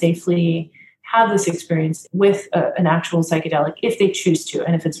can safely have this experience with an actual psychedelic if they choose to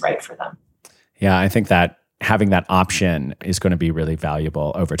and if it's right for them. Yeah, I think that having that option is going to be really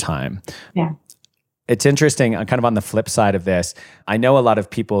valuable over time. Yeah. It's interesting, kind of on the flip side of this, I know a lot of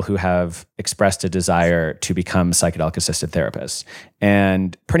people who have expressed a desire to become psychedelic-assisted therapists.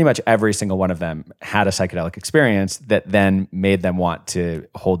 And pretty much every single one of them had a psychedelic experience that then made them want to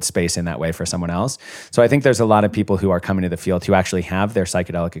hold space in that way for someone else. So I think there's a lot of people who are coming to the field who actually have their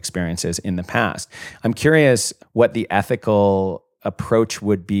psychedelic experiences in the past. I'm curious what the ethical approach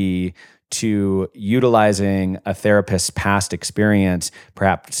would be to utilizing a therapist's past experience,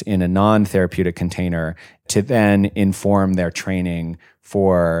 perhaps in a non-therapeutic container, to then inform their training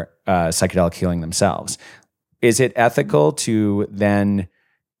for psychedelic healing themselves. Is it ethical to then,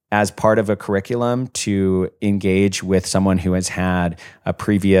 as part of a curriculum, to engage with someone who has had a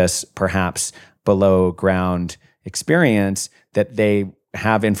previous, perhaps below ground experience that they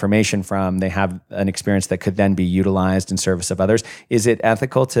have information from, they have an experience that could then be utilized in service of others? Is it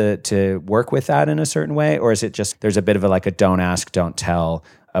ethical to work with that in a certain way? Or is it just, there's a bit of a don't ask, don't tell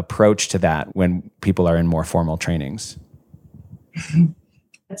approach to that when people are in more formal trainings?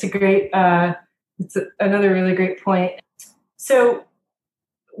 That's it's another really great point. So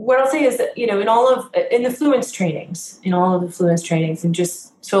what I'll say is that, in the Fluence trainings, and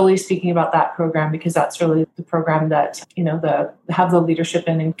just solely speaking about that program, because that's really the program that, have the leadership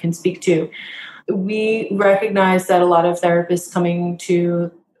in and can speak to, we recognize that a lot of therapists coming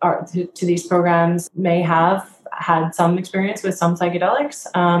to to these programs may have had some experience with some psychedelics.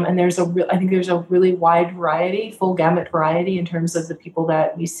 And I think there's a really wide variety, full gamut variety in terms of the people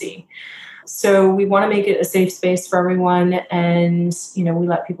that we see. So we want to make it a safe space for everyone. And, we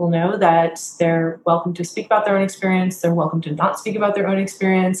let people know that they're welcome to speak about their own experience. They're welcome to not speak about their own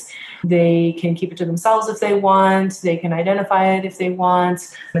experience. They can keep it to themselves if they want. They can identify it if they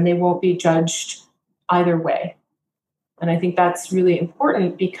want, and they won't be judged either way. And I think that's really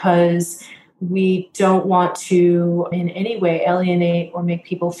important because we don't want to in any way alienate or make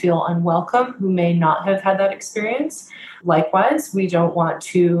people feel unwelcome who may not have had that experience. Likewise, we don't want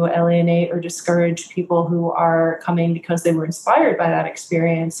to alienate or discourage people who are coming because they were inspired by that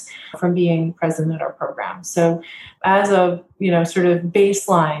experience from being present at our program. So as a, sort of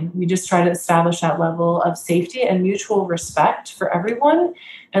baseline, we just try to establish that level of safety and mutual respect for everyone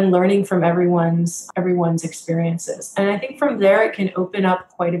and learning from everyone's experiences. And I think from there, it can open up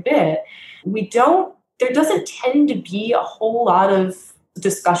quite a bit. There doesn't tend to be a whole lot of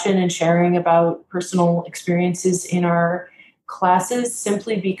discussion and sharing about personal experiences in our classes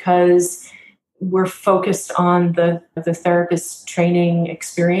simply because we're focused on the therapist training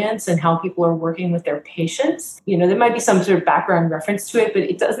experience and how people are working with their patients. There might be some sort of background reference to it, but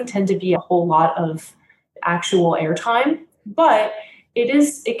it doesn't tend to be a whole lot of actual airtime. But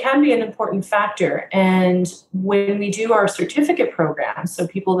it can be an important factor. And when we do our certificate programs, so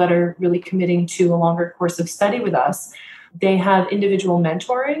people that are really committing to a longer course of study with us, they have individual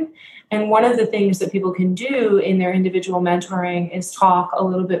mentoring. And one of the things that people can do in their individual mentoring is talk a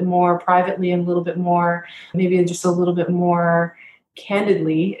little bit more privately and a little bit more, maybe just a little bit more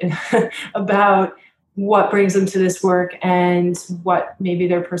candidly about what brings them to this work and what maybe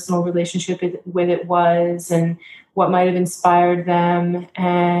their personal relationship with it was and what might have inspired them,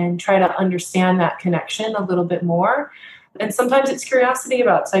 and try to understand that connection a little bit more. And sometimes it's curiosity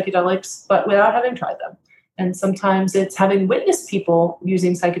about psychedelics, but without having tried them. And sometimes it's having witnessed people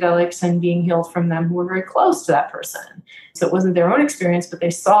using psychedelics and being healed from them who were very close to that person. So it wasn't their own experience, but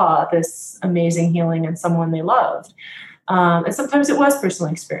they saw this amazing healing in someone they loved. And sometimes it was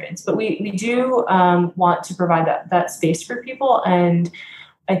personal experience, but we do want to provide that space for people. And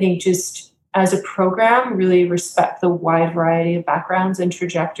I think just as a program, really respect the wide variety of backgrounds and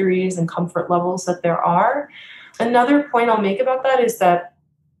trajectories and comfort levels that there are. Another point I'll make about that is that,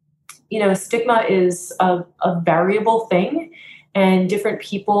 stigma is a variable thing, and different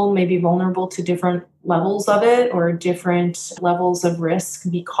people may be vulnerable to different levels of it or different levels of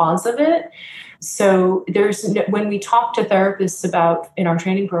risk because of it. So when we talk to therapists about, in our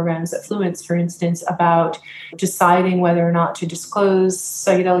training programs at Fluence, for instance, about deciding whether or not to disclose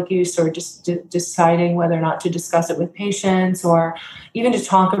psychedelic use or just deciding whether or not to discuss it with patients or even to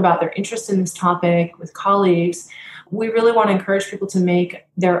talk about their interest in this topic with colleagues, we really want to encourage people to make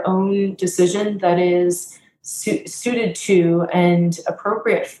their own decision that is suited to and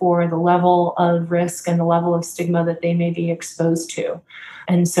appropriate for the level of risk and the level of stigma that they may be exposed to.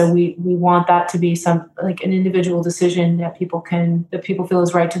 And so we want that to be an individual decision that people feel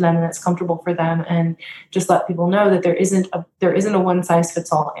is right to them and that's comfortable for them, and just let people know that there isn't a one size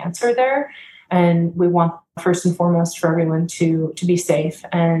fits all answer there. And we want first and foremost for everyone to be safe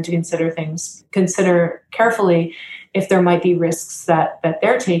and to consider carefully if there might be risks that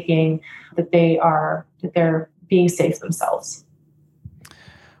they're taking, that they're being safe themselves.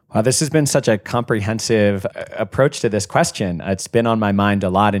 Wow, this has been such a comprehensive approach to this question. It's been on my mind a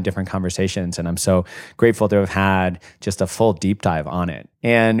lot in different conversations, and I'm so grateful to have had just a full deep dive on it.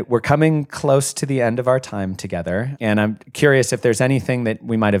 And we're coming close to the end of our time together, and I'm curious if there's anything that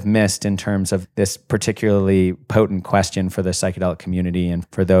we might have missed in terms of this particularly potent question for the psychedelic community and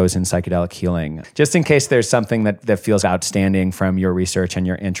for those in psychedelic healing. Just in case there's something that feels outstanding from your research and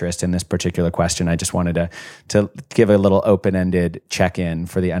your interest in this particular question, I just wanted to give a little open-ended check-in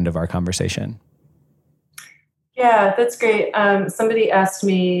for the end of our conversation. Yeah, that's great. Somebody asked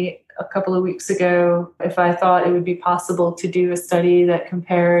me a couple of weeks ago if I thought it would be possible to do a study that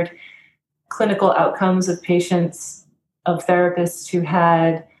compared clinical outcomes of patients of therapists who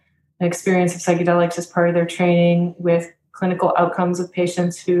had an experience of psychedelics as part of their training with clinical outcomes of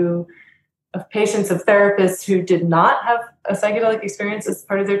patients of therapists who did not have a psychedelic experience as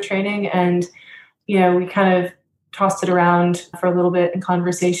part of their training. And, we kind of tossed it around for a little bit in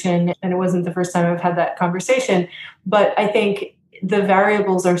conversation, and it wasn't the first time I've had that conversation. But I think the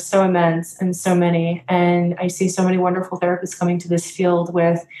variables are so immense and so many, and I see so many wonderful therapists coming to this field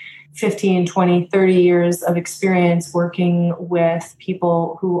with 15, 20, 30 years of experience working with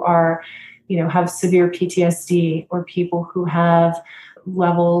people who are, have severe PTSD, or people who have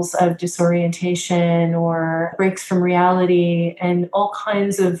levels of disorientation or breaks from reality, and all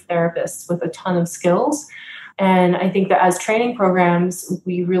kinds of therapists with a ton of skills. And I think that as training programs,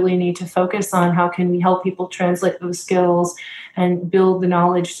 we really need to focus on how can we help people translate those skills and build the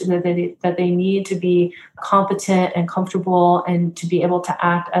knowledge that they need to be competent and comfortable and to be able to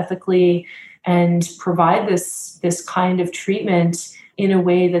act ethically and provide this kind of treatment in a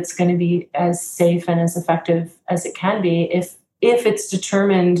way that's going to be as safe and as effective as it can be if it's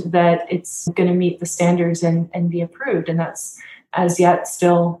determined that it's going to meet the standards and be approved. And that's as yet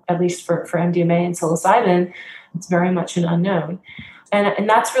still, at least for MDMA and psilocybin, it's very much an unknown. And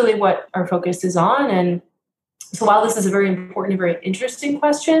that's really what our focus is on. And so while this is a very important and very interesting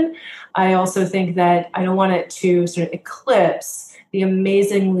question, I also think that I don't want it to sort of eclipse the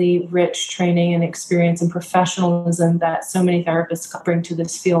amazingly rich training and experience and professionalism that so many therapists bring to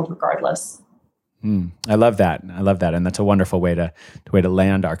this field regardless. I love that. And that's a wonderful way to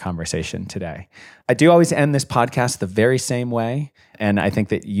land our conversation today. I do always end this podcast the very same way. And I think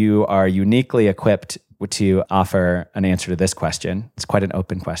that you are uniquely equipped to offer an answer to this question. It's quite an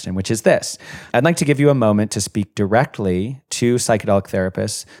open question, which is this. I'd like to give you a moment to speak directly to psychedelic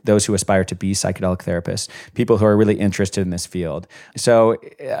therapists, those who aspire to be psychedelic therapists, people who are really interested in this field. So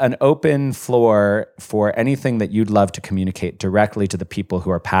an open floor for anything that you'd love to communicate directly to the people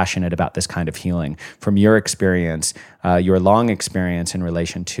who are passionate about this kind of healing from your experience, your long experience in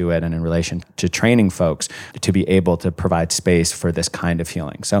relation to it and in relation to training folks to be able to provide space for this kind of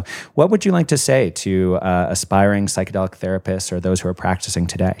healing. So what would you like to say to aspiring psychedelic therapists or those who are practicing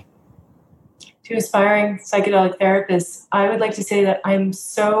today? To aspiring psychedelic therapists, I would like to say that I'm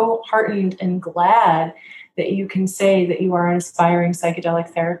so heartened and glad that you can say that you are an aspiring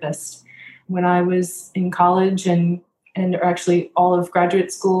psychedelic therapist. When I was in college and actually all of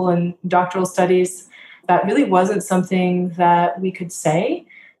graduate school and doctoral studies, that really wasn't something that we could say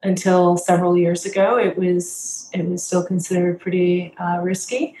until several years ago. It was still considered pretty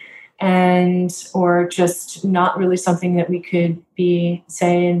risky, or just not really something that we could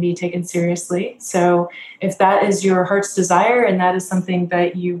say and be taken seriously. So if that is your heart's desire and that is something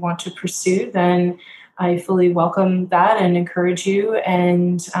that you want to pursue, then I fully welcome that and encourage you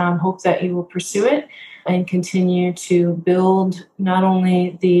and hope that you will pursue it and continue to build not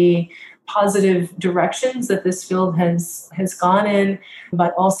only the positive directions that this field has gone in,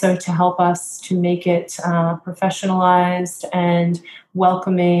 but also to help us to make it professionalized and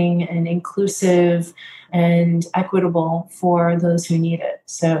welcoming and inclusive and equitable for those who need it.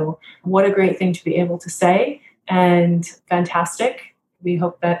 So what a great thing to be able to say, and fantastic. We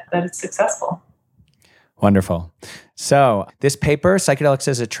hope that it's successful. Wonderful. So this paper, Psychedelics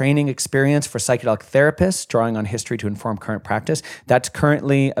as a Training Experience for Psychedelic Therapists, Drawing on History to Inform Current Practice, that's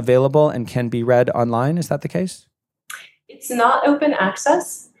currently available and can be read online. Is that the case? It's not open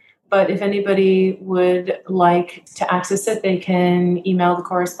access, but if anybody would like to access it, they can email the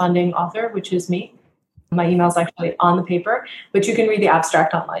corresponding author, which is me. My email is actually on the paper, but you can read the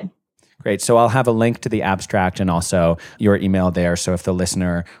abstract online. Great. So I'll have a link to the abstract and also your email there. So if the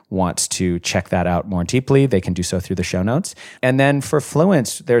listener wants to check that out more deeply, they can do so through the show notes. And then for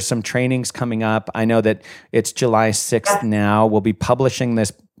Fluence, there's some trainings coming up. I know that it's July 6th now. We'll be publishing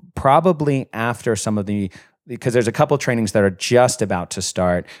this probably after because there's a couple trainings that are just about to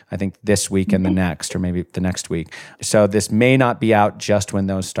start, I think this week and the next, or maybe the next week. So this may not be out just when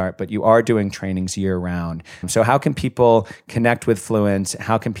those start, but you are doing trainings year round. So how can people connect with Fluence?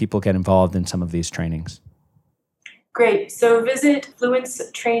 How can people get involved in some of these trainings? Great. So visit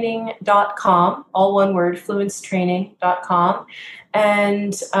fluencetraining.com, all one word, fluencetraining.com.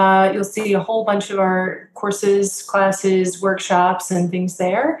 And you'll see a whole bunch of our courses, classes, workshops, and things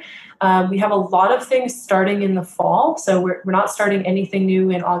there. We have a lot of things starting in the fall. So we're not starting anything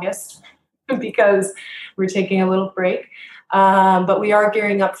new in August because we're taking a little break. But we are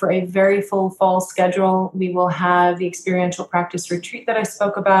gearing up for a very full fall schedule. We will have the experiential practice retreat that I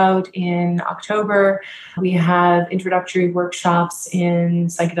spoke about in October. We have introductory workshops in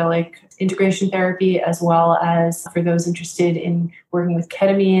psychedelic integration therapy, as well as for those interested in working with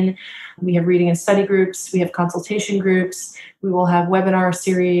ketamine. We have reading and study groups. We have consultation groups. We will have webinar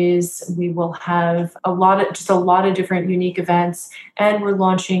series. We will have a lot of different unique events. And we're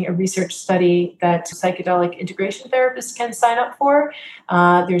launching a research study that psychedelic integration therapists can sign up for.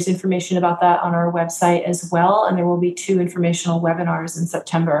 There's information about that on our website as well. And there will be 2 informational webinars in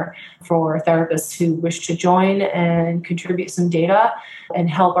September for therapists who wish to join and contribute some data and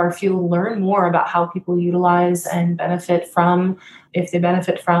help our field learn more about how people utilize and benefit from, if they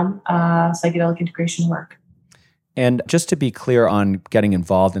benefit from, psychedelic integration work. And just to be clear on getting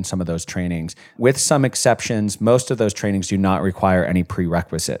involved in some of those trainings, with some exceptions, most of those trainings do not require any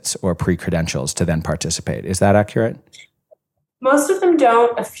prerequisites or pre-credentials to then participate. Is that accurate? Most of them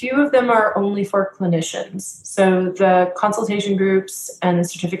don't. A few of them are only for clinicians. So the consultation groups and the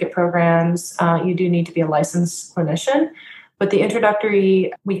certificate programs, you do need to be a licensed clinician. But the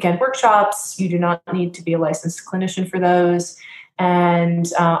introductory weekend workshops, you do not need to be a licensed clinician for those.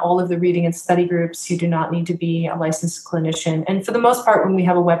 And all of the reading and study groups, you do not need to be a licensed clinician. And for the most part, when we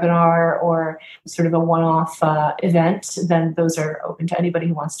have a webinar or sort of a one-off event, then those are open to anybody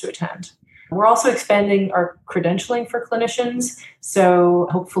who wants to attend. We're also expanding our credentialing for clinicians. So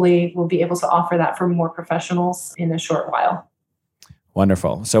hopefully we'll be able to offer that for more professionals in a short while.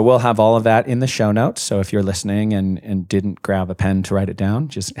 Wonderful. So we'll have all of that in the show notes. So if you're listening and didn't grab a pen to write it down,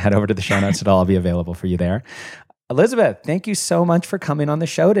 just head over to the show notes. It'll all be available for you there. Elizabeth, thank you so much for coming on the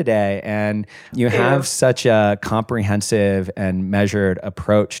show today. And you have such a comprehensive and measured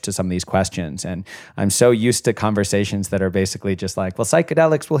approach to some of these questions. And I'm so used to conversations that are basically just like, well,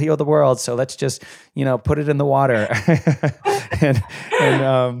 psychedelics will heal the world, so let's just, put it in the water. and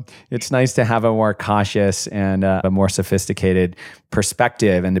it's nice to have a more cautious and a more sophisticated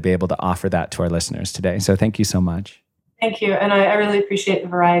perspective and to be able to offer that to our listeners today. So thank you so much. Thank you. And I really appreciate the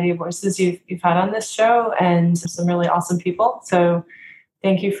variety of voices you've had on this show and some really awesome people. So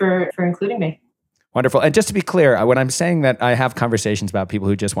thank you for including me. Wonderful. And just to be clear, when I'm saying that I have conversations about people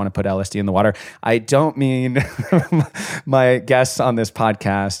who just want to put LSD in the water, I don't mean my guests on this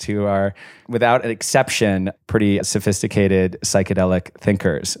podcast who are, without an exception, pretty sophisticated psychedelic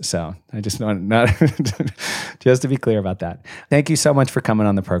thinkers. So I just want not just to be clear about that. Thank you so much for coming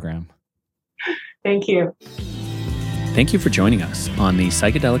on the program. Thank you. Thank you for joining us on the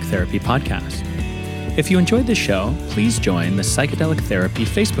Psychedelic Therapy Podcast. If you enjoyed this show, please join the Psychedelic Therapy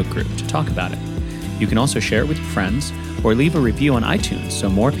Facebook group to talk about it. You can also share it with your friends or leave a review on iTunes so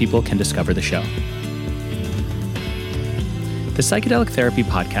more people can discover the show. The Psychedelic Therapy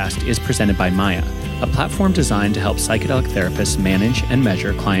Podcast is presented by Maya, a platform designed to help psychedelic therapists manage and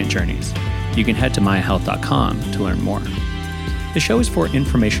measure client journeys. You can head to mayahealth.com to learn more. The show is for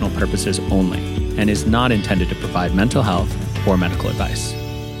informational purposes only and is not intended to provide mental health or medical advice.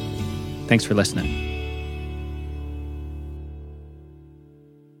 Thanks for listening.